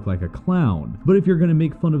make you look like a clown. But if you're going to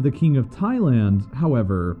make fun of the King of Thailand,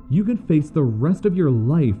 however, you could face the rest of your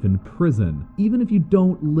life in prison, even if you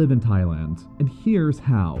don't live in Thailand. And here's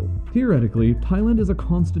how. Theoretically, Thailand is a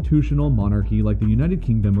constitutional monarchy like the United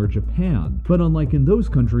Kingdom or Japan, but unlike in those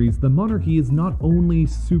countries, the monarchy is not only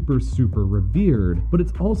super revered, but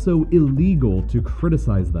it's also illegal to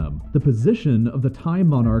criticize them. The position of the Thai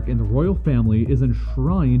monarch and the royal family family is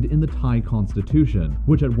enshrined in the Thai constitution,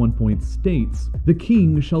 which at one point states, "The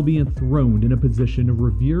king shall be enthroned in a position of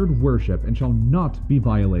revered worship and shall not be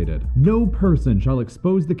violated. No person shall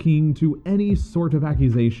expose the king to any sort of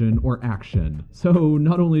accusation or action." So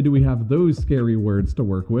not only do we have those scary words to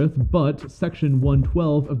work with, but Section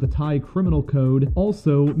 112 of the Thai Criminal Code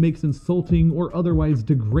also makes insulting or otherwise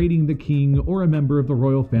degrading the king or a member of the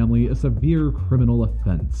royal family a severe criminal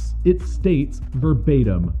offense. It states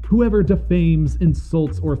verbatim, "Whoever defames,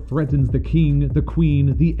 insults, or threatens the king, the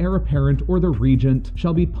queen, the heir apparent, or the regent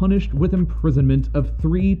shall be punished with imprisonment of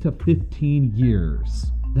 3 to 15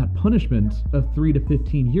 years. That punishment of 3 to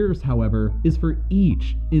 15 years, however, is for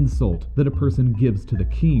each insult that a person gives to the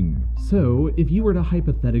king. So, if you were to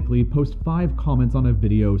hypothetically post 5 comments on a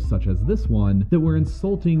video such as this one that were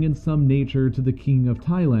insulting in some nature to the king of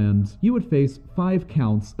Thailand, you would face 5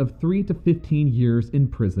 counts of 3 to 15 years in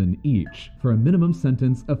prison each, for a minimum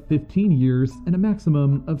sentence of 15 years and a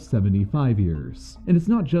maximum of 75 years. And it's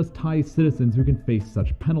not just Thai citizens who can face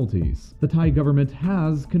such penalties. The Thai government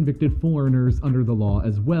has convicted foreigners under the law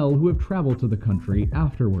as well who have traveled to the country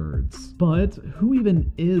afterwards. But who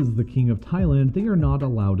even is the king of Thailand they are not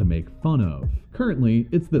allowed to make fun of? Currently,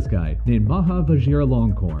 it's this guy, named Maha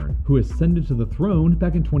Vajiralongkorn, who ascended to the throne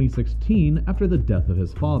back in 2016 after the death of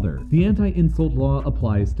his father. The anti-insult law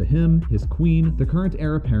applies to him, his queen, the current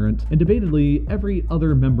heir apparent, and debatedly every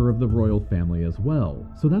other member of the royal family as well.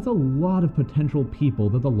 So that's a lot of potential people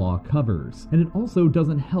that the law covers. And it also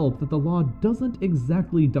doesn't help that the law doesn't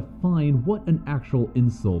exactly define what an actual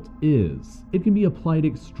insult is. It can be applied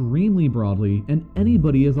extremely broadly, and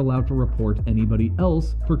anybody is allowed to report anybody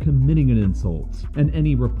else for committing an insult. And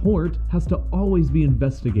any report has to always be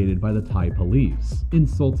investigated by the Thai police.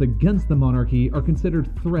 Insults against the monarchy are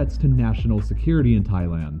considered threats to national security in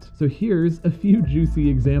Thailand. So here's a few juicy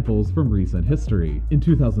examples from recent history. In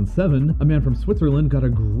 2007, a man from Switzerland got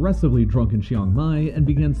aggressively drunk in Chiang Mai and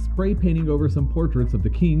began spray painting over some portraits of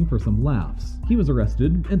the king for some laughs. He was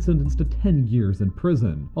arrested and sentenced to 10 years in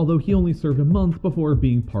prison, although he only served a month before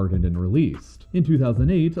being pardoned and released. In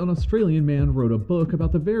 2008, an Australian man wrote a book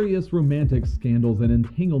about the various romantic scandals and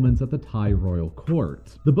entanglements at the Thai royal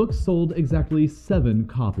court. The book sold exactly 7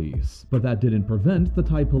 copies, but that didn't prevent the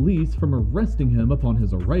Thai police from arresting him upon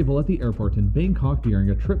his arrival at the airport in Bangkok during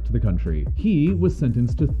a trip to the country. He was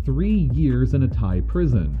sentenced to 3 years in a Thai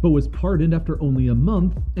prison, but was pardoned after only a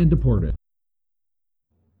month and deported.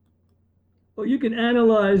 Well, you can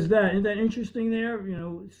analyze that. Isn't that interesting there? You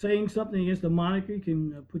know, saying something against the monarchy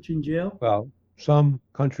can put you in jail. Well, some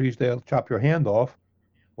countries, they'll chop your hand off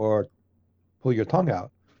or pull your tongue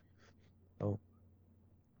out. So,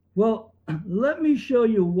 Well, let me show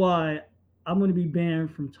you why I'm going to be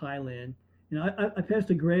banned from Thailand. You know, I passed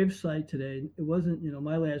a grave site today. It wasn't,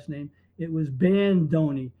 my last name. It was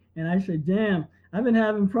Bandoni. And I said, damn, I've been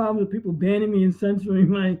having problems with people banning me and censoring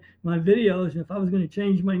my videos. And if I was going to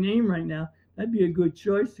change my name right now, that'd be a good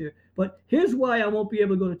choice here. But here's why I won't be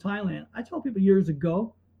able to go to Thailand. I told people years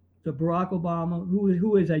ago to Barack Obama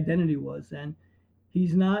who his identity was. And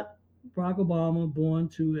he's not Barack Obama born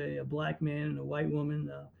to a black man and a white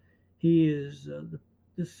woman. He is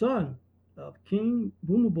the son of King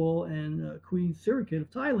Bhumibol and Queen Sirikit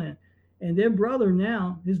of Thailand. And their brother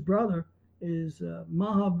now, his brother, is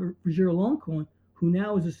Maha Vajiralongkorn, who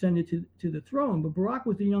now is ascended to the throne. But Barack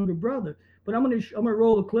was the younger brother. But I'm gonna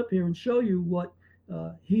roll a clip here and show you what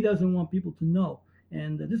he doesn't want people to know.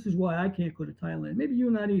 And this is why I can't go to Thailand. Maybe you're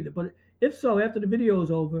not either. But if so, after the video is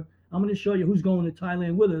over, I'm going to show you who's going to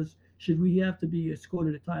Thailand with us should we have to be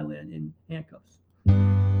escorted to Thailand in handcuffs.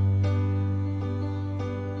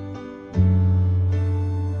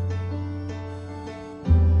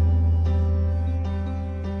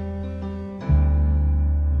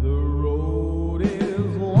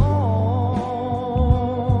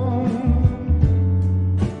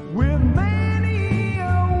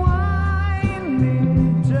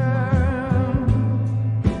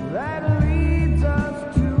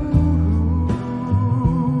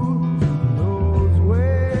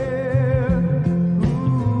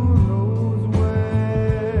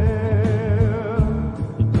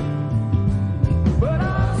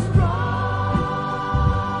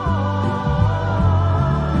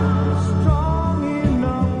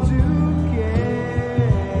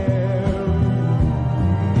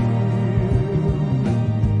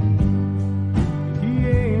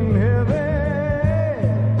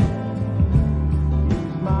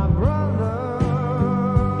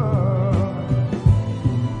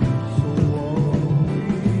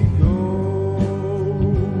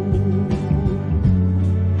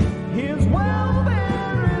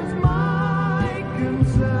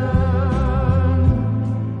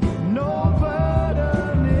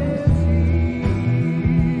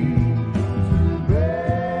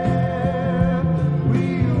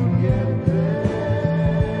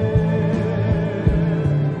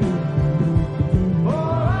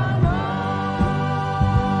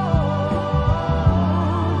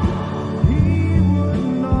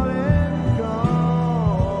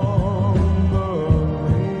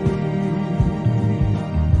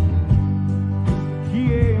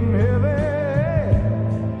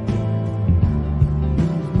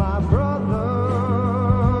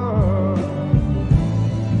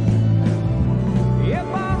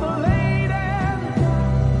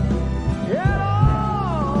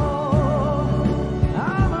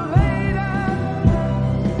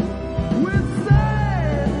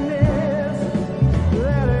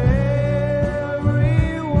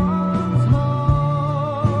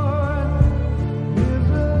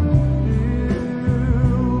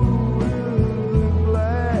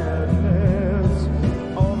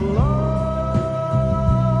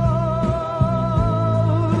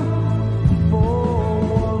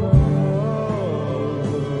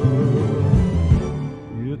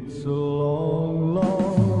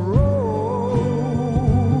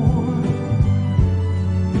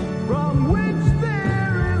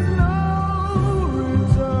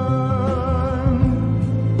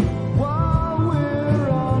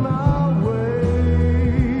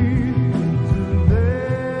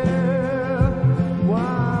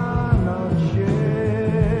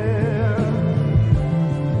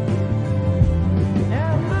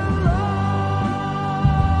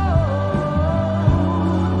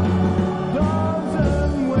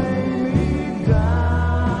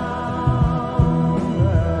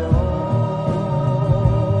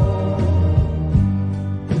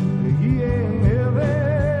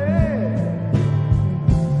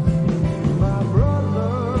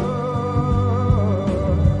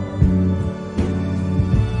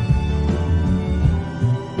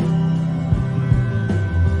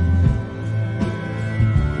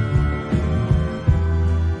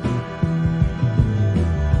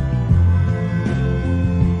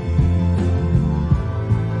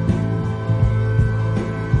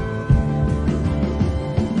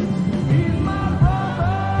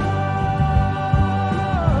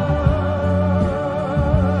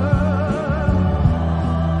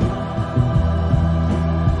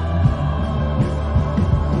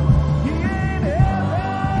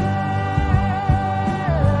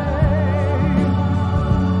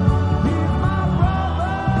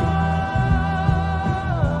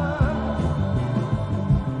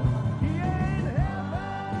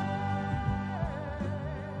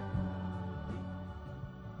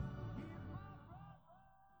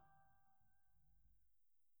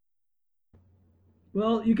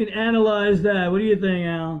 Well, you can analyze that. What do you think,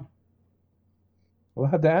 Alan? We'll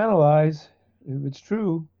have to analyze if it's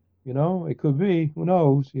true. It could be. Who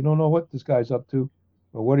knows? You don't know what this guy's up to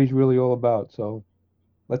or what he's really all about. So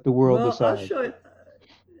let the world Well, I'll decide. show you.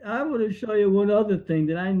 I want to show you one other thing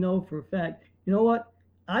that I know for a fact. You know what?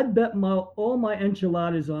 I bet all my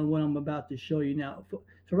enchiladas on what I'm about to show you now.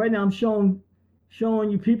 So right now I'm showing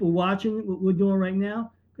you people watching what we're doing right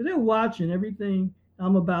now because they're watching everything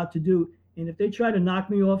I'm about to do. And if they try to knock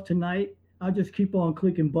me off tonight, I'll just keep on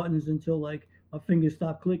clicking buttons until like my fingers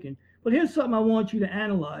stop clicking. But here's something I want you to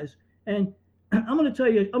analyze. And I'm going to tell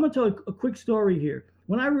you a quick story here.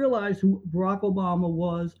 When I realized who Barack Obama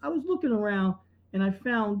was, I was looking around and I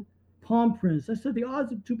found palm prints. I said the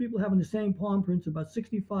odds of two people having the same palm prints are about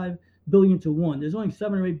 65 billion to 1. There's only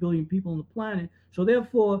 7 or 8 billion people on the planet. So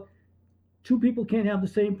therefore, two people can't have the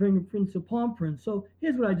same fingerprints or palm prints. So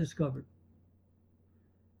here's what I discovered.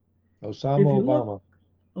 Osama If you look, Obama.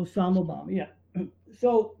 Osama Obama, yeah.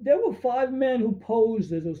 So there were 5 men who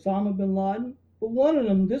posed as Osama bin Laden, but one of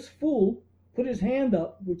them, this fool, put his hand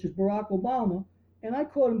up, which is Barack Obama, and I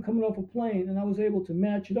caught him coming off a plane, and I was able to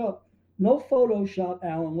match it up. No Photoshop,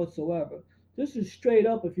 Allen, whatsoever. This is straight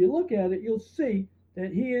up. If you look at it, you'll see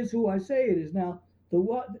that he is who I say it is. Now,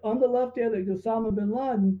 on the left there, the Osama bin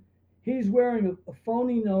Laden, he's wearing a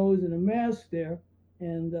phony nose and a mask there,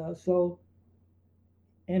 and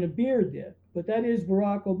and a beard there. But that is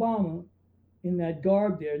Barack Obama in that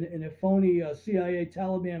garb there, in a phony CIA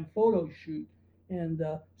Taliban photo shoot. And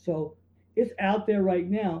so it's out there right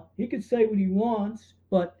now. He could say what he wants,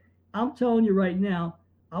 but I'm telling you right now,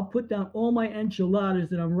 I'll put down all my enchiladas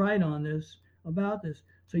that I'm right on this about this.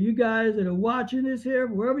 So you guys that are watching this here,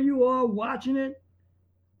 wherever you are watching it,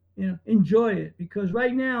 enjoy it because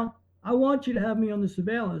right now I want you to have me on the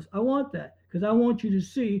surveillance. I want that because I want you to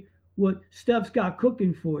see what Stef's got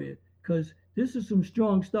cooking for you because this is some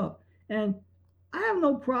strong stuff. And I have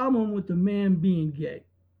no problem with the man being gay,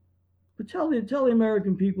 but tell the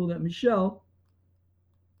American people that Michelle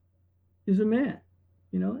is a man.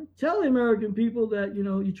 Tell the American people that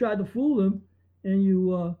you tried to fool them and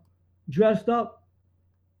you dressed up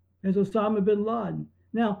as Osama bin Laden.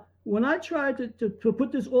 Now, when I tried to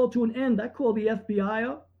put this all to an end, I called the FBI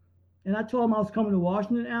up and I told them I was coming to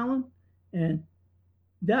Washington, Allen. And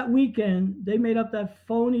that weekend, they made up that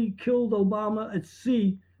phony killed Obama at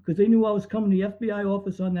sea because they knew I was coming to the FBI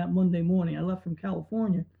office on that Monday morning. I left from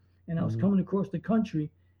California and I was Mhm. coming across the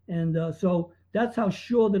country. And so that's how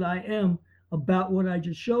sure that I am about what I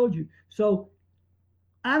just showed you. So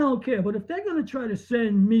I don't care. But if they're going to try to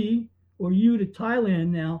send me or you to Thailand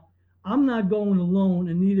now, I'm not going alone,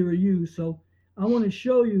 and neither are you. So I want to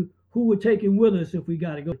show you who we're taking with us if we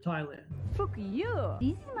got to go to Thailand. Fuck you.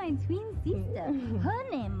 This is my twin sister. Her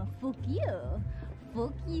name, fuck you.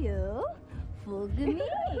 Fuck you. Fuck me.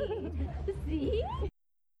 See?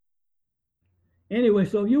 Anyway,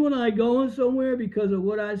 so if you and I going somewhere because of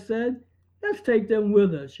what I said, let's take them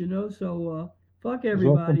with us, So fuck Is Austin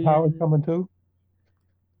everybody. Powers And coming too?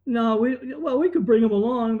 no, we could bring them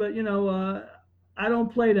along, but I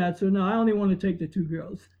don't play that, so no, I only want to take the 2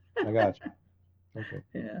 girls. I got you. Okay.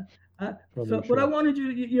 Yeah. So So, make but I sure. wanted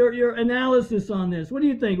your analysis on this. What do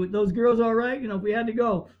you think? With those girls, all right? If we had to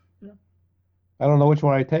go, I don't know which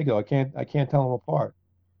one I take though. I can't tell them apart.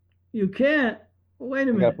 you can't. Well, wait a I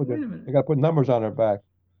gotta minute. put Wait the, a minute. I gotta put numbers on their back.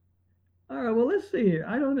 All right. Well, let's see here.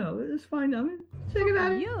 I don't know. Let's find out. Check it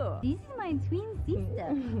out. Fuck you. This is my twin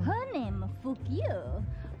sister. Her name, fuck you.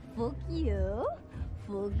 Fuck you.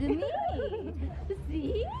 Fuck me.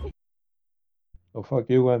 See? So fuck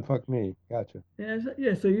you and fuck me. Gotcha.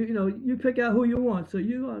 Yeah. So you pick out who you want. So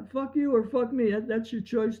you want fuck you or fuck me. That's your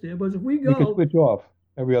choice there. But if we We could go, switch off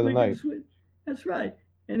every other we can night. switch. That's right.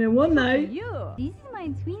 And then one night, You. This is my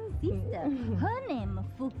twin sister. Her name,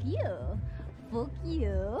 fuck you. Fuck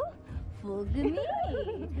you. Fuck me.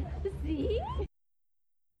 See?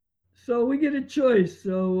 so we get a choice.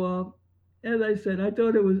 So as I said, I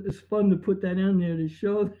thought it's fun to put that in there to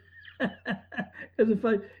show.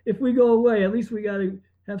 Because if we go away, at least we got to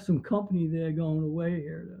have some company there going away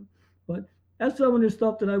here. Though. But that's some of the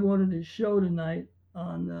stuff that I wanted to show tonight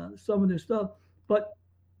on some of this stuff. But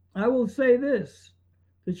I will say this: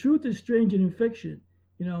 the truth is stranger than fiction.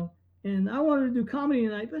 And I wanted to do comedy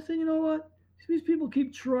tonight, but I said, you know what? These people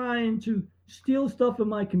keep trying to steal stuff from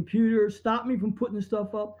my computer, stop me from putting the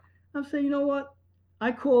stuff up. I'm saying, you know what?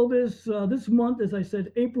 I call this month, as I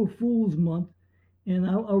said, April Fool's month, and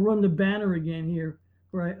I'll run the banner again here.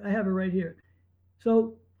 Right, I have it right here.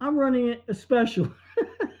 So I'm running it a special.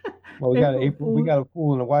 Well, we got April April. We Fool. got a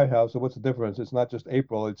fool in the White House. So what's the difference? It's not just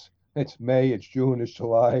April. It's May. It's June. It's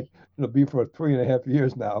July. It'll be for 3.5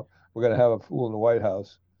 years now we're gonna have a fool in the White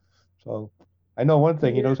House. So I know one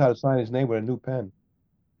thing, he Yeah, knows how to sign his name with a new pen.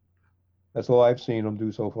 That's all I've seen him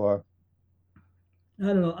do so far. I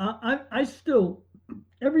don't know. I still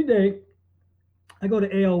every day I go to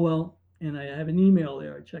AOL and I have an email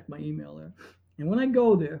there. I check my email there, and when I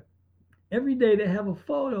go there, every day they have a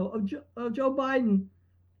photo of Joe Biden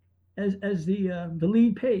as the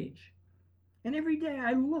lead page. And every day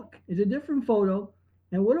I look, it's a different photo.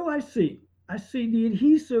 And what do I see? I see the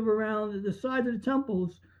adhesive around the sides of the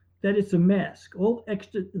temples that it's a mask, all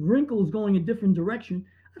extra wrinkles going in different direction.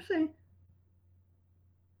 I'm saying,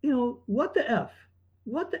 what the F?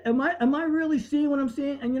 What the am I really seeing what I'm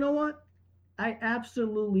seeing? And you know what? I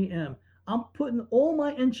absolutely am. I'm putting all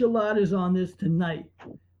my enchiladas on this tonight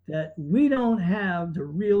that we don't have the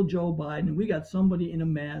real Joe Biden. We got somebody in a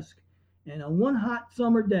mask. And on one hot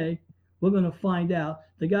summer day, we're going to find out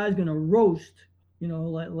the guy's going to roast,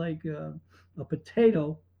 like a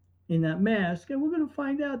potato in that mask. And we're going to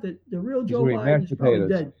find out that the real He's Joe gonna be Biden mashed is probably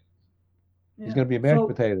potatoes. dead. He's Yeah. gonna be mashed So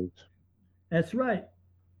potatoes. that's right.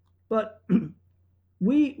 But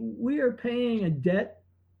we are paying a debt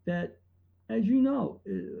that, as you know,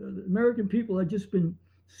 the American people have just been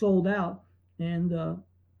sold out. And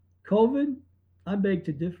COVID, I beg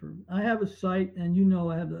to differ. I have a site, and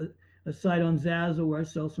I have a site on Zazzle where I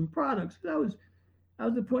sell some products. I was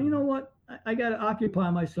the point. You know what? I got to occupy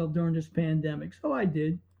myself during this pandemic, so I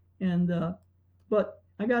did. And but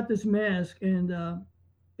I got this mask, and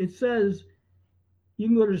it says you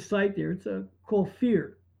can go to the site there. It's called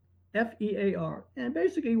Fear, FEAR, and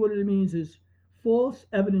basically what it means is false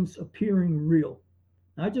evidence appearing real.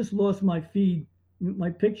 I just lost my feed, my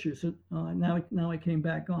pictures. So now I came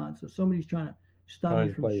back on. So somebody's trying to stop Trying me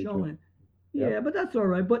to from play with you. showing it. Yep. Yeah, but that's all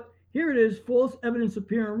right. But here it is, false evidence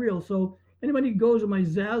appearing real. So anybody who goes to my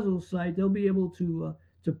Zazzle site, they'll be able to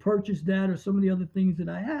purchase that or some of the other things that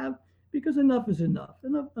I have because enough is enough.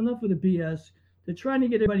 Enough of the BS. They're trying to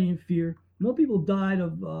get everybody in fear. More people died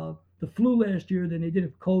of the flu last year than they did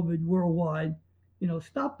of COVID worldwide.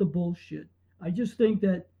 Stop the bullshit. I just think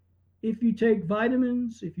that if you take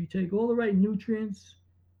vitamins, if you take all the right nutrients,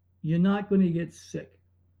 you're not going to get sick.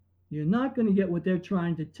 You're not going to get what they're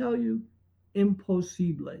trying to tell you.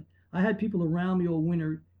 Impossible. I had people around me all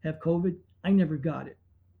winter have COVID. I never got it.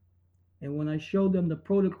 And when I showed them the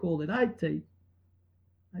protocol that I take,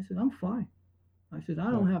 I said, I'm fine. I said, I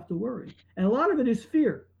Yeah. don't have to worry. And a lot of it is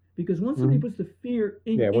fear. Because once somebody Mhm. puts the fear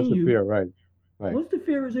Yeah, in what's the you, fear? Right. Right. once the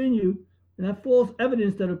fear is in you, and that false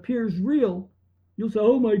evidence that appears real, you'll say,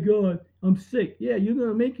 "Oh my God, I'm sick." Yeah, you're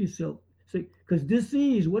gonna make yourself sick because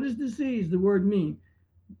disease. What does disease? The word mean?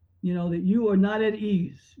 That you are not at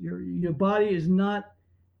ease. Your body is not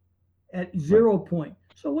at Right. 0 point.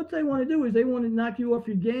 So what they want to do is they want to knock you off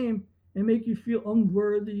your game and make you feel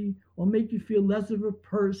unworthy, or make you feel less of a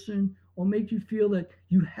person, or make you feel that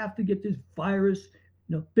you have to get this virus.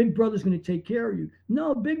 Big Brother's going to take care of you.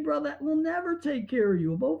 No, Big Brother will never take care of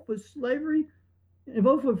you. A vote for slavery, a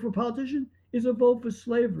vote for politician is a vote for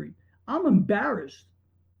slavery. I'm embarrassed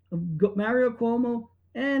of Mario Cuomo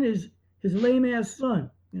and his lame ass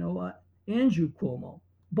son, Andrew Cuomo.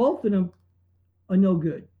 Both of them are no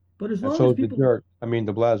good. But as And long so as is the people, jerk. I mean,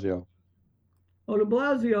 De Blasio, De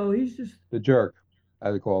Blasio, he's just the jerk,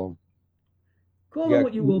 as they call him. call him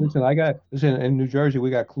what you will. Listen. In New Jersey, we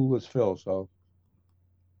got clueless Phil. So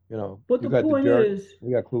But you the got the point jerk. is,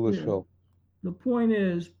 We got clueless yeah, Phil. the point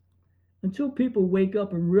is, until people wake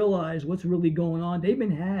up and realize what's really going on, they've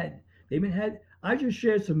been had. They've been had. I just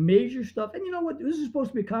shared some major stuff. And you know what? This is supposed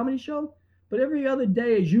to be a comedy show, but every other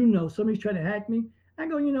day, as you know, somebody's trying to hack me. I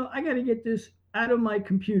go, I got to get this out of my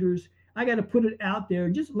computers. I got to put it out there.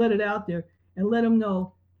 Just let it out there and let them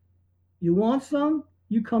know you want some,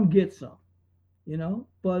 you come get some.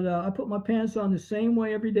 But I put my pants on the same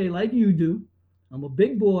way every day, like you do. I'm a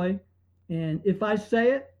big boy, and if I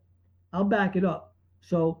say it, I'll back it up.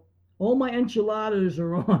 So all my enchiladas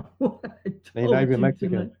are on what I And you're not told even you tonight.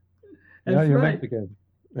 Mexican. That's You're right. Mexican.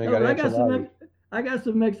 And you No, got but enchiladas. I got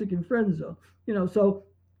some Mexican friends though. So,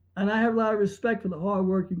 and I have a lot of respect for the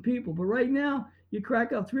hardworking people. But right now, you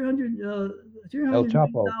crack up El 300 million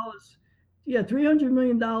Chapo. dollars. Yeah, $300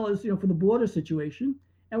 million. For the border situation.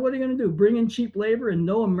 And what are they going to do? Bring in cheap labor and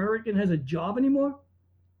no American has a job anymore?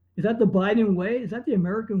 Is that the Biden way? Is that the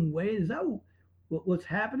American way? Is that what's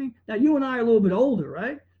happening? Now, you and I are a little bit older,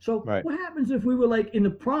 right? So, Right. what happens if we were like in the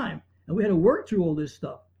prime and we had to work through all this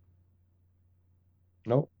stuff?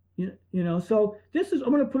 Nope. So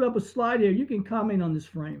I'm going to put up a slide here. You can comment on this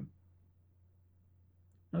frame.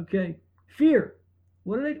 Okay. Fear.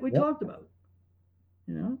 What we Yep. talked about?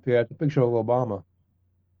 Yeah, it's a picture of Obama.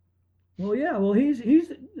 Well, yeah. Well, he's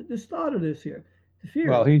the start of this here. The fear.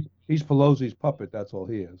 Well, he's Pelosi's puppet. That's all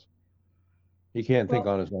he is. He can't think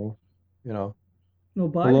Well, on his own. You know, no,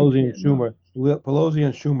 Biden can't. No. Pelosi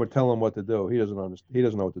and Schumer tell him what to do. He doesn't understand. He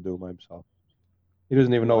doesn't know what to do by himself. He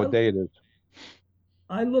doesn't even know what Well, day it is.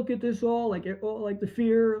 I look at this all like the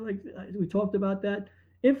fear, like we talked about that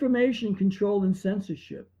information control and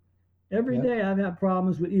censorship. Every Yeah, day I've had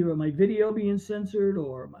problems with either my video being censored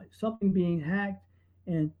or my something being hacked,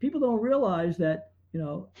 and people don't realize that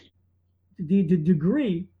the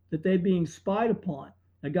degree that they're being spied upon.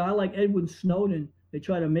 A guy like Edward Snowden, they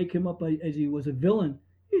try to make him up as he was a villain.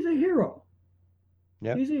 He's a hero.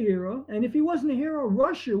 yeah, He's a hero, and if he wasn't a hero,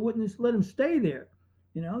 Russia wouldn't let him stay there.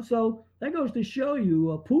 So that goes to show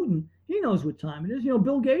you, Putin. He knows what time it is.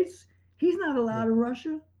 Bill Gates. He's not yeah. allowed in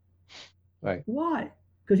Russia. Right. Why?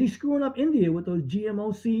 Because he's screwing up India with those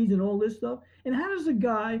GMO seeds and all this stuff. And how does a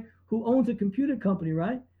guy who owns a computer company,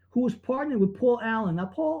 right, who was partnered with Paul Allen? Now,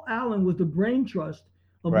 Paul Allen was the brain trust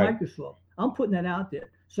of Right. Microsoft. I'm putting that out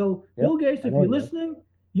there. So, Yep. Bill Gates, I if know you're that. listening,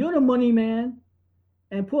 you're the money man.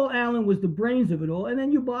 And Paul Allen was the brains of it all. And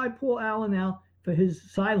then you buy Paul Allen now for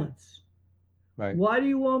his silence. Right. Why do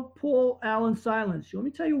you want Paul Allen's silence? Let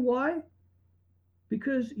me tell you why.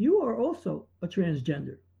 Because you are also a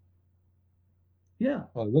transgender. Yeah,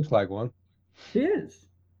 Well, it looks like one. he is.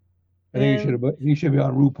 I think And he should be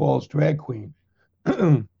on RuPaul's Drag Queen.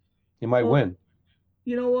 He might well, win.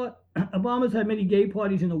 you know what? Obama's had many gay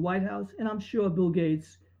parties in the White House, and I'm sure Bill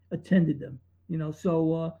Gates attended them.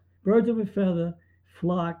 So birds of a feather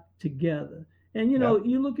flock together. And Yeah.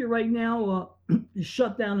 you look at right now, the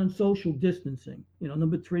shutdown and social distancing.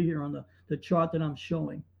 Number 3 here on the chart that I'm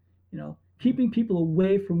showing. Keeping people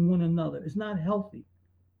away from one another is not healthy.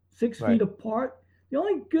 6 feet Right. apart. The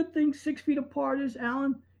only good thing 6 feet apart is,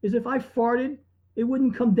 Alan, is if I farted, it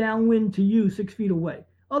wouldn't come downwind to you 6 feet away.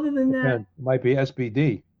 Other than that, Depends. It might be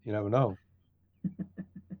SBD. You never know.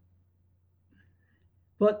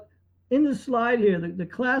 but in the slide here, the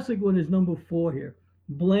classic one is number 4 here.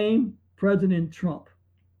 Blame President Trump.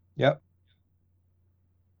 Yep.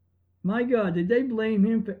 My God, did they blame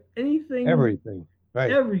him for anything? Everything.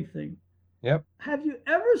 Right. Everything. Yep. Have you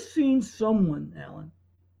ever seen someone, Alan,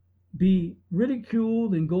 be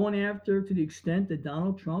ridiculed and going after to the extent that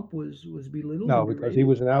Donald Trump was belittled No, and because he berated?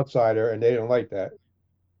 was an outsider and they didn't like that.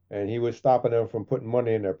 And he was stopping them from putting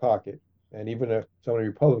money in their pocket. And even if some of the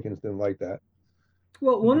Republicans didn't like that.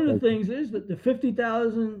 Well, one of the Because, things is that the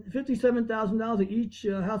 $57,000 that each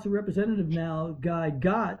House of Representative now guy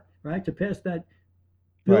got, right, to pass that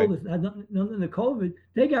bill right. that had nothing to COVID,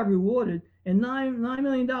 they got rewarded, and $9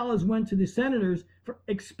 million went to the senators for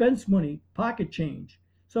expense money, pocket change.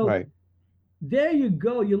 So Right. there you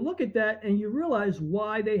go. You look at that and you realize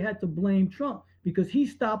why they had to blame Trump, because he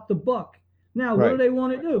stopped the buck. Now, what do Right. they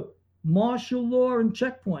want to do? Martial law and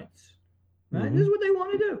checkpoints, right? This is what they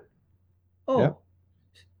want to do. Oh, Yep.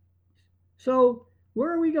 so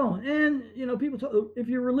where are we going? And people talk, if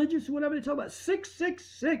you're religious or whatever, they talk about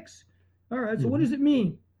 666. All right, so what does it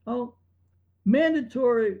mean? Oh,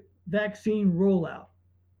 mandatory vaccine rollout.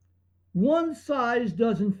 One size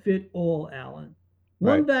doesn't fit all, Alan.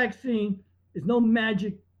 One Right. vaccine is no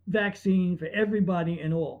magic vaccine for everybody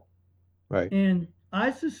and all. Right. And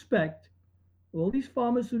I suspect all these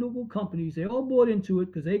pharmaceutical companies, they all bought into it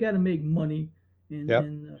because they got to make money Yep.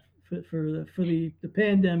 for the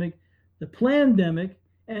pandemic, the plandemic,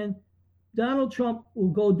 and Donald Trump will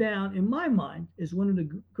go down in my mind as one of the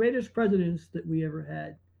greatest presidents that we ever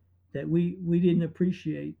had, that we didn't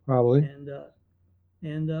appreciate. Probably.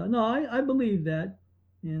 And no, I believe that.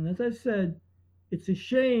 And as I said, it's a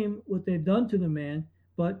shame what they've done to the man,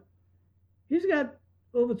 but he's got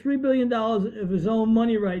over $3 billion of his own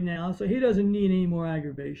money right now, so he doesn't need any more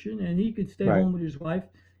aggravation, and he could stay Right. home with his wife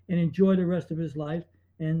and enjoy the rest of his life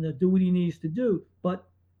and do what he needs to do. But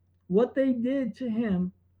what they did to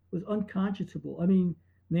him was unconscionable. I mean,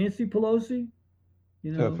 Nancy Pelosi,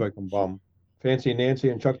 So freaking bum. Fancy Nancy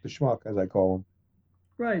and Chuck the Schmuck, as I call him.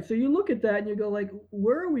 right? So you look at that and you go like,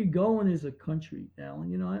 where are we going as a country,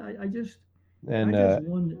 Alan? I just And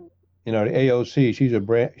wonder. the AOC, she's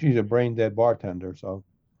a brain dead bartender. So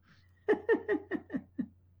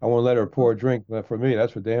I won't let her pour a drink. But for me,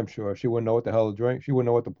 that's for damn sure. She wouldn't know what the hell to drink. She wouldn't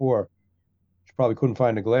know what to pour. She probably couldn't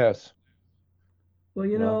find a glass. Well,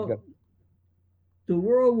 You got, the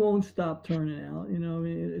world won't stop turning out. I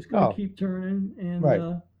mean, it's going to no. keep turning. And Right.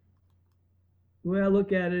 The way I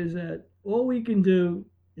look at it is that all we can do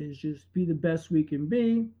is just be the best we can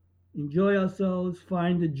be, enjoy ourselves,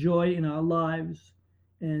 find the joy in our lives,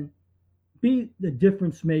 and be the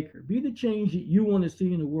difference maker. Be the change that you want to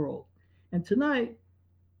see in the world. And tonight,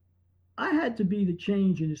 I had to be the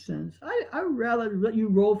change in a sense. I would rather let you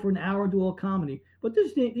roll for an hour and do all comedy. But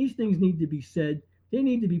these things need to be said. They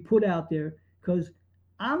need to be put out there because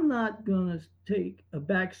I'm not going to take a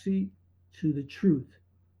backseat to the truth.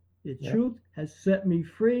 The Yep. truth has set me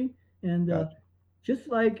free. And Gotcha. just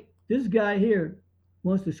like this guy here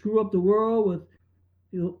wants to screw up the world with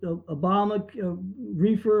Obama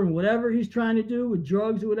reefer and whatever he's trying to do with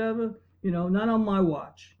drugs or whatever, not on my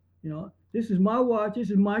watch. This is my watch. This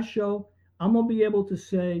is my show. I'm gonna be able to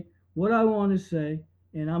say what I want to say,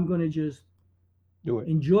 and I'm gonna just Do it.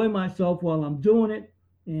 enjoy myself while I'm doing it.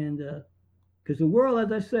 And because the world,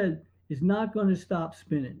 as I said, is not going to stop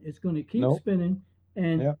spinning. It's going to keep Nope. spinning,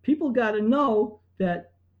 and Yeah. people got to know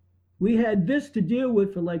that we had this to deal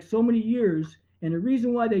with for like so many years, and the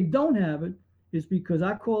reason why they don't have it is because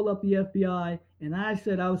I called up the FBI and I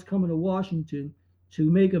said I was coming to Washington to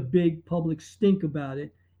make a big public stink about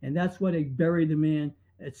it, and that's why they buried the man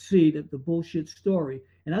at sea, the bullshit story,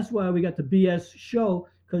 and that's why we got the BS show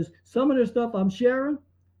because some of the stuff I'm sharing,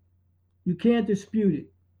 you can't dispute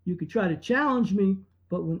it. You could try to challenge me,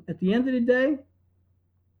 but at the end of the day,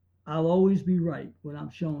 I'll always be right when I'm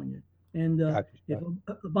showing you. And Gotcha. if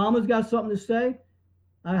Obama's got something to say,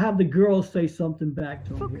 I have the girls say something back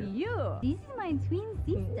to him Fuck here. you. This is my twin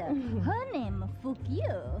sister. Her name, fuck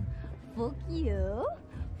you. Fuck you.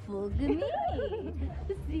 Fuck me.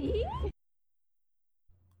 See?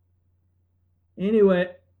 Anyway,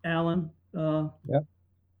 Allan, Yep.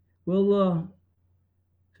 well,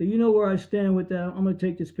 so you know where I stand with that. I'm going to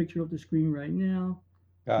take this picture off the screen right now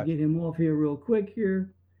to Gotcha. get him off here real quick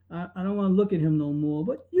here. I don't want to look at him no more,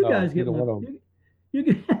 but you No, guys get neither my one of them. you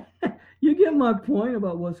get you get my point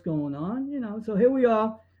about what's going on. So here we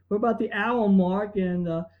are. We're about the hour mark, and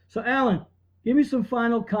so Allan, give me some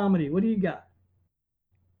final comedy. What do you got?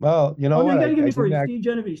 Well, you Oh know no, what? you got to give I me didn't sorry, act. Steve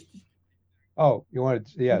Genovese. Oh, you wanted?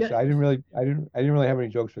 You Yes, got I didn't really have any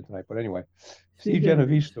jokes for tonight. But anyway, Steve Steve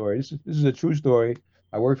Genovese Genovese. story. This is a true story.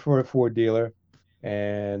 I worked for a Ford dealer,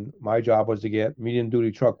 and my job was to get medium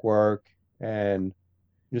duty truck work and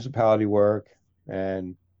municipality work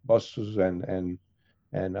and buses and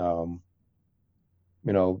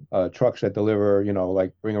trucks that deliver,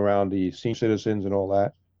 like bring around the senior citizens and all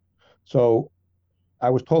that. So I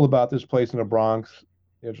was told about this place in the Bronx.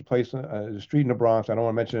 There's a place, a street in the Bronx. I don't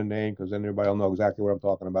want to mention the name because then everybody will know exactly what I'm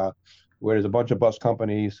talking about. Where there's a bunch of bus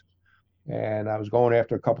companies, and I was going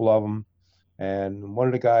after a couple of them. And one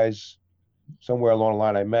of the guys, somewhere along the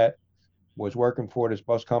line, I met was working for this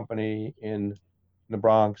bus company in the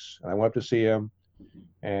Bronx. And I went up to see him,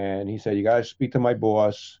 and he said, "You got to speak to my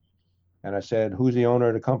boss." And I said, "Who's the owner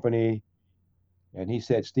of the company?" And he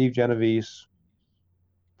said, "Steve Genovese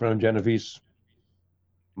from Genovese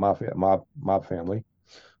mob family."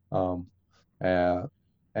 Um, uh,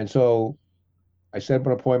 and so I set up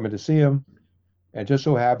an appointment to see him. And it just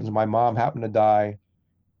so happens my mom happened to die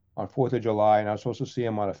on 4th of July, and I was supposed to see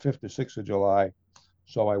him on the 5th or 6th of July.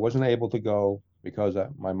 So I wasn't able to go because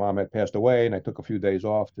my mom had passed away, and I took a few days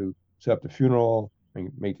off to set up the funeral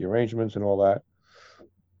and make the arrangements and all that.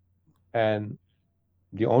 And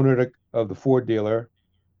the owner of the Ford dealer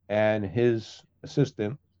and his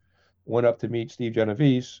assistant went up to meet Steve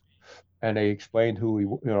Genovese, and they explained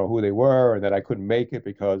who they were, and that I couldn't make it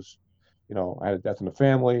because, I had a death in the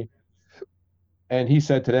family. And he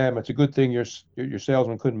said to them, "It's a good thing your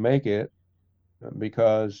salesman couldn't make it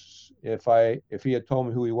because if he had told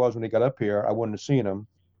me who he was when he got up here, I wouldn't have seen him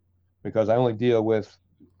because I only deal with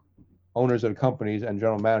owners of the companies and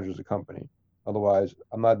general managers of the company. Otherwise,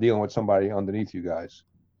 I'm not dealing with somebody underneath you guys.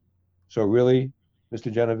 So really,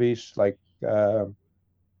 Mr. Genovese, like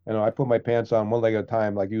I put my pants on one leg at a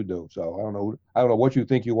time like you do. So I don't know what you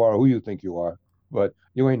think you are or who you think you are, but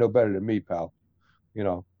you ain't no better than me, pal. You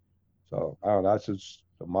know." So I don't know. That's just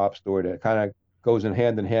a mob story that kind of goes in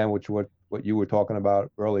hand with what you were talking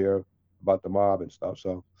about earlier about the mob and stuff.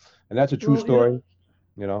 So, and that's a true Well, story.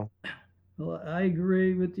 You know. well, I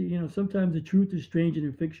agree with you. Sometimes the truth is stranger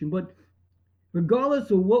than fiction, but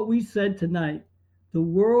regardless of what we said tonight, the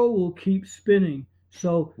world will keep spinning.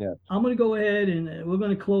 So Yeah. I'm going to go ahead and we're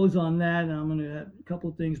going to close on that. And I'm going to have a couple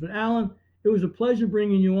of things. But Allan, it was a pleasure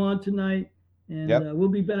bringing you on tonight. And Yep. we'll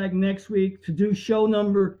be back next week to do show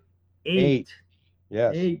number eight. 8.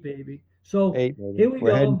 Yes. Eight, baby. So 8, maybe. here we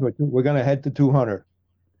go. We're gonna head to 200.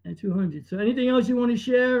 At 200. So anything else you want to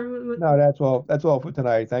share? No, that's all for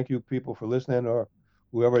tonight. Thank you, people, for listening, or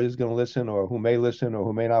whoever is going to listen, or who may listen, or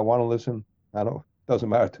who may not want to listen. I don't. Doesn't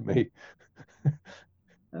matter to me.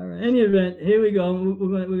 All right. Any event, here we go.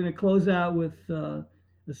 We're gonna close out with a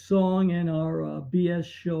song and our BS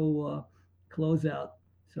show closeout.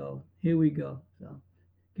 So here we go. So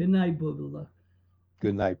good night, Boobula.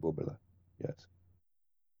 Good night, Bubba. Yes.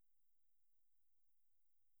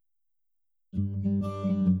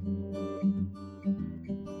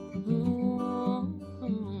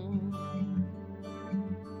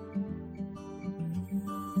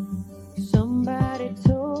 Somebody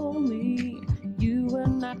told me you were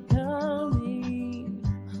not coming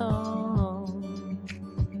home.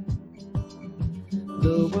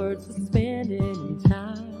 The words suspended in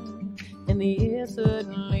time, and the air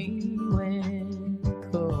suddenly went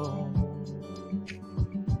cold.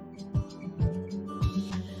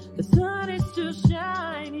 The sun is still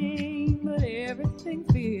shining, but everything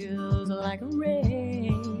feels like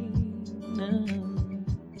rain.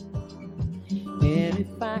 And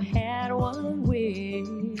if I had one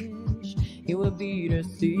wish, it would be to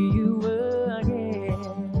see you again.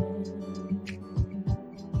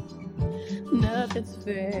 Nothing's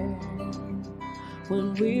fair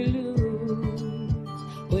when we lose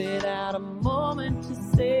without a moment to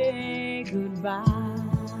say goodbye.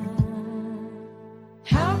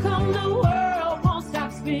 How come the world won't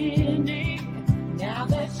stop spinning now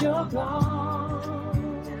that you're gone?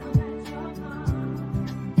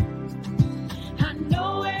 I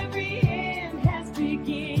know every end has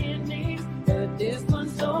beginnings, but this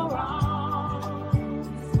one's so wrong.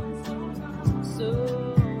 So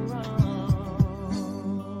wrong.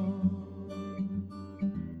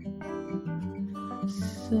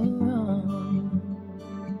 So wrong.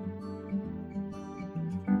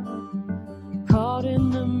 Caught in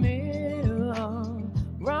the middle,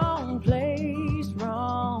 wrong place,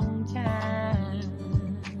 wrong time.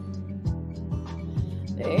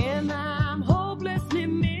 And I'm hopelessly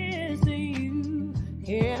missing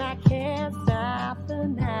you, and I can't stop the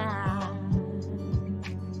night.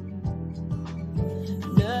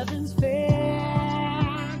 Nothing's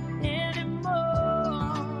fair anymore,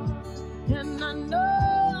 and I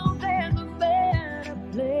know there's a better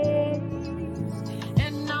place,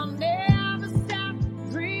 and I'll never stop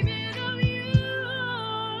dreaming of you.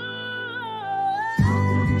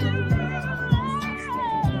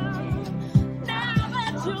 Now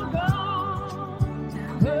that you're gone,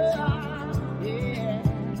 yeah,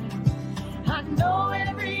 I know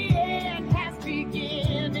every end has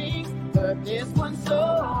beginnings, but this one's so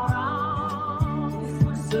wrong,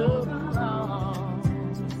 so wrong.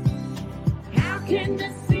 How can the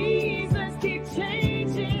seasons keep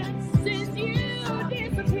changing since you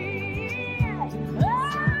disappeared?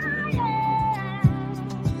 Oh, yeah.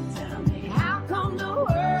 Tell me, how come the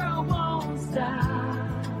world won't stop?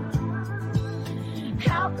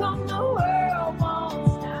 How come the world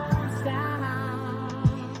won't stop?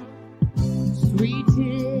 Sweet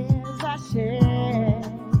tears I shed,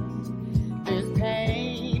 this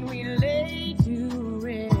pain we lay to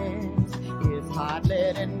rest. It's hard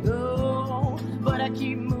letting go, but I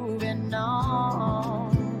keep moving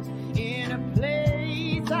on in a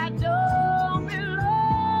place I don't belong.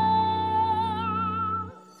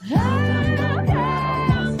 How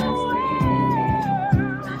come the world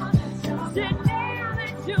said now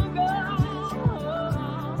that you're gone?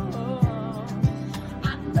 I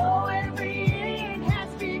know every end has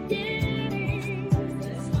beginnings.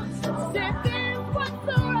 Said this was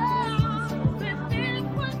so wrong. Said this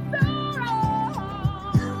was so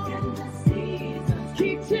wrong. How can the seasons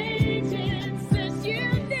keep changing since you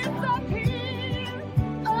disappeared?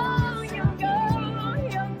 Oh, you're gone,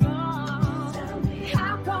 you're gone. Tell me,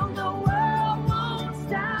 how come the world won't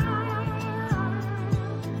stop?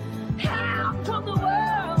 How come the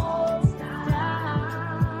world won't stop?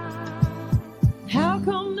 How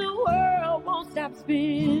come the world won't stop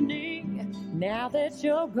spinning now that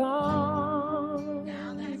you're gone?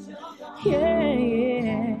 Yeah,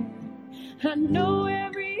 yeah. I know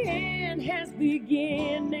every end has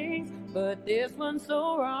beginnings, but this one's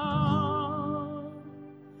so wrong.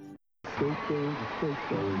 Stay tuned.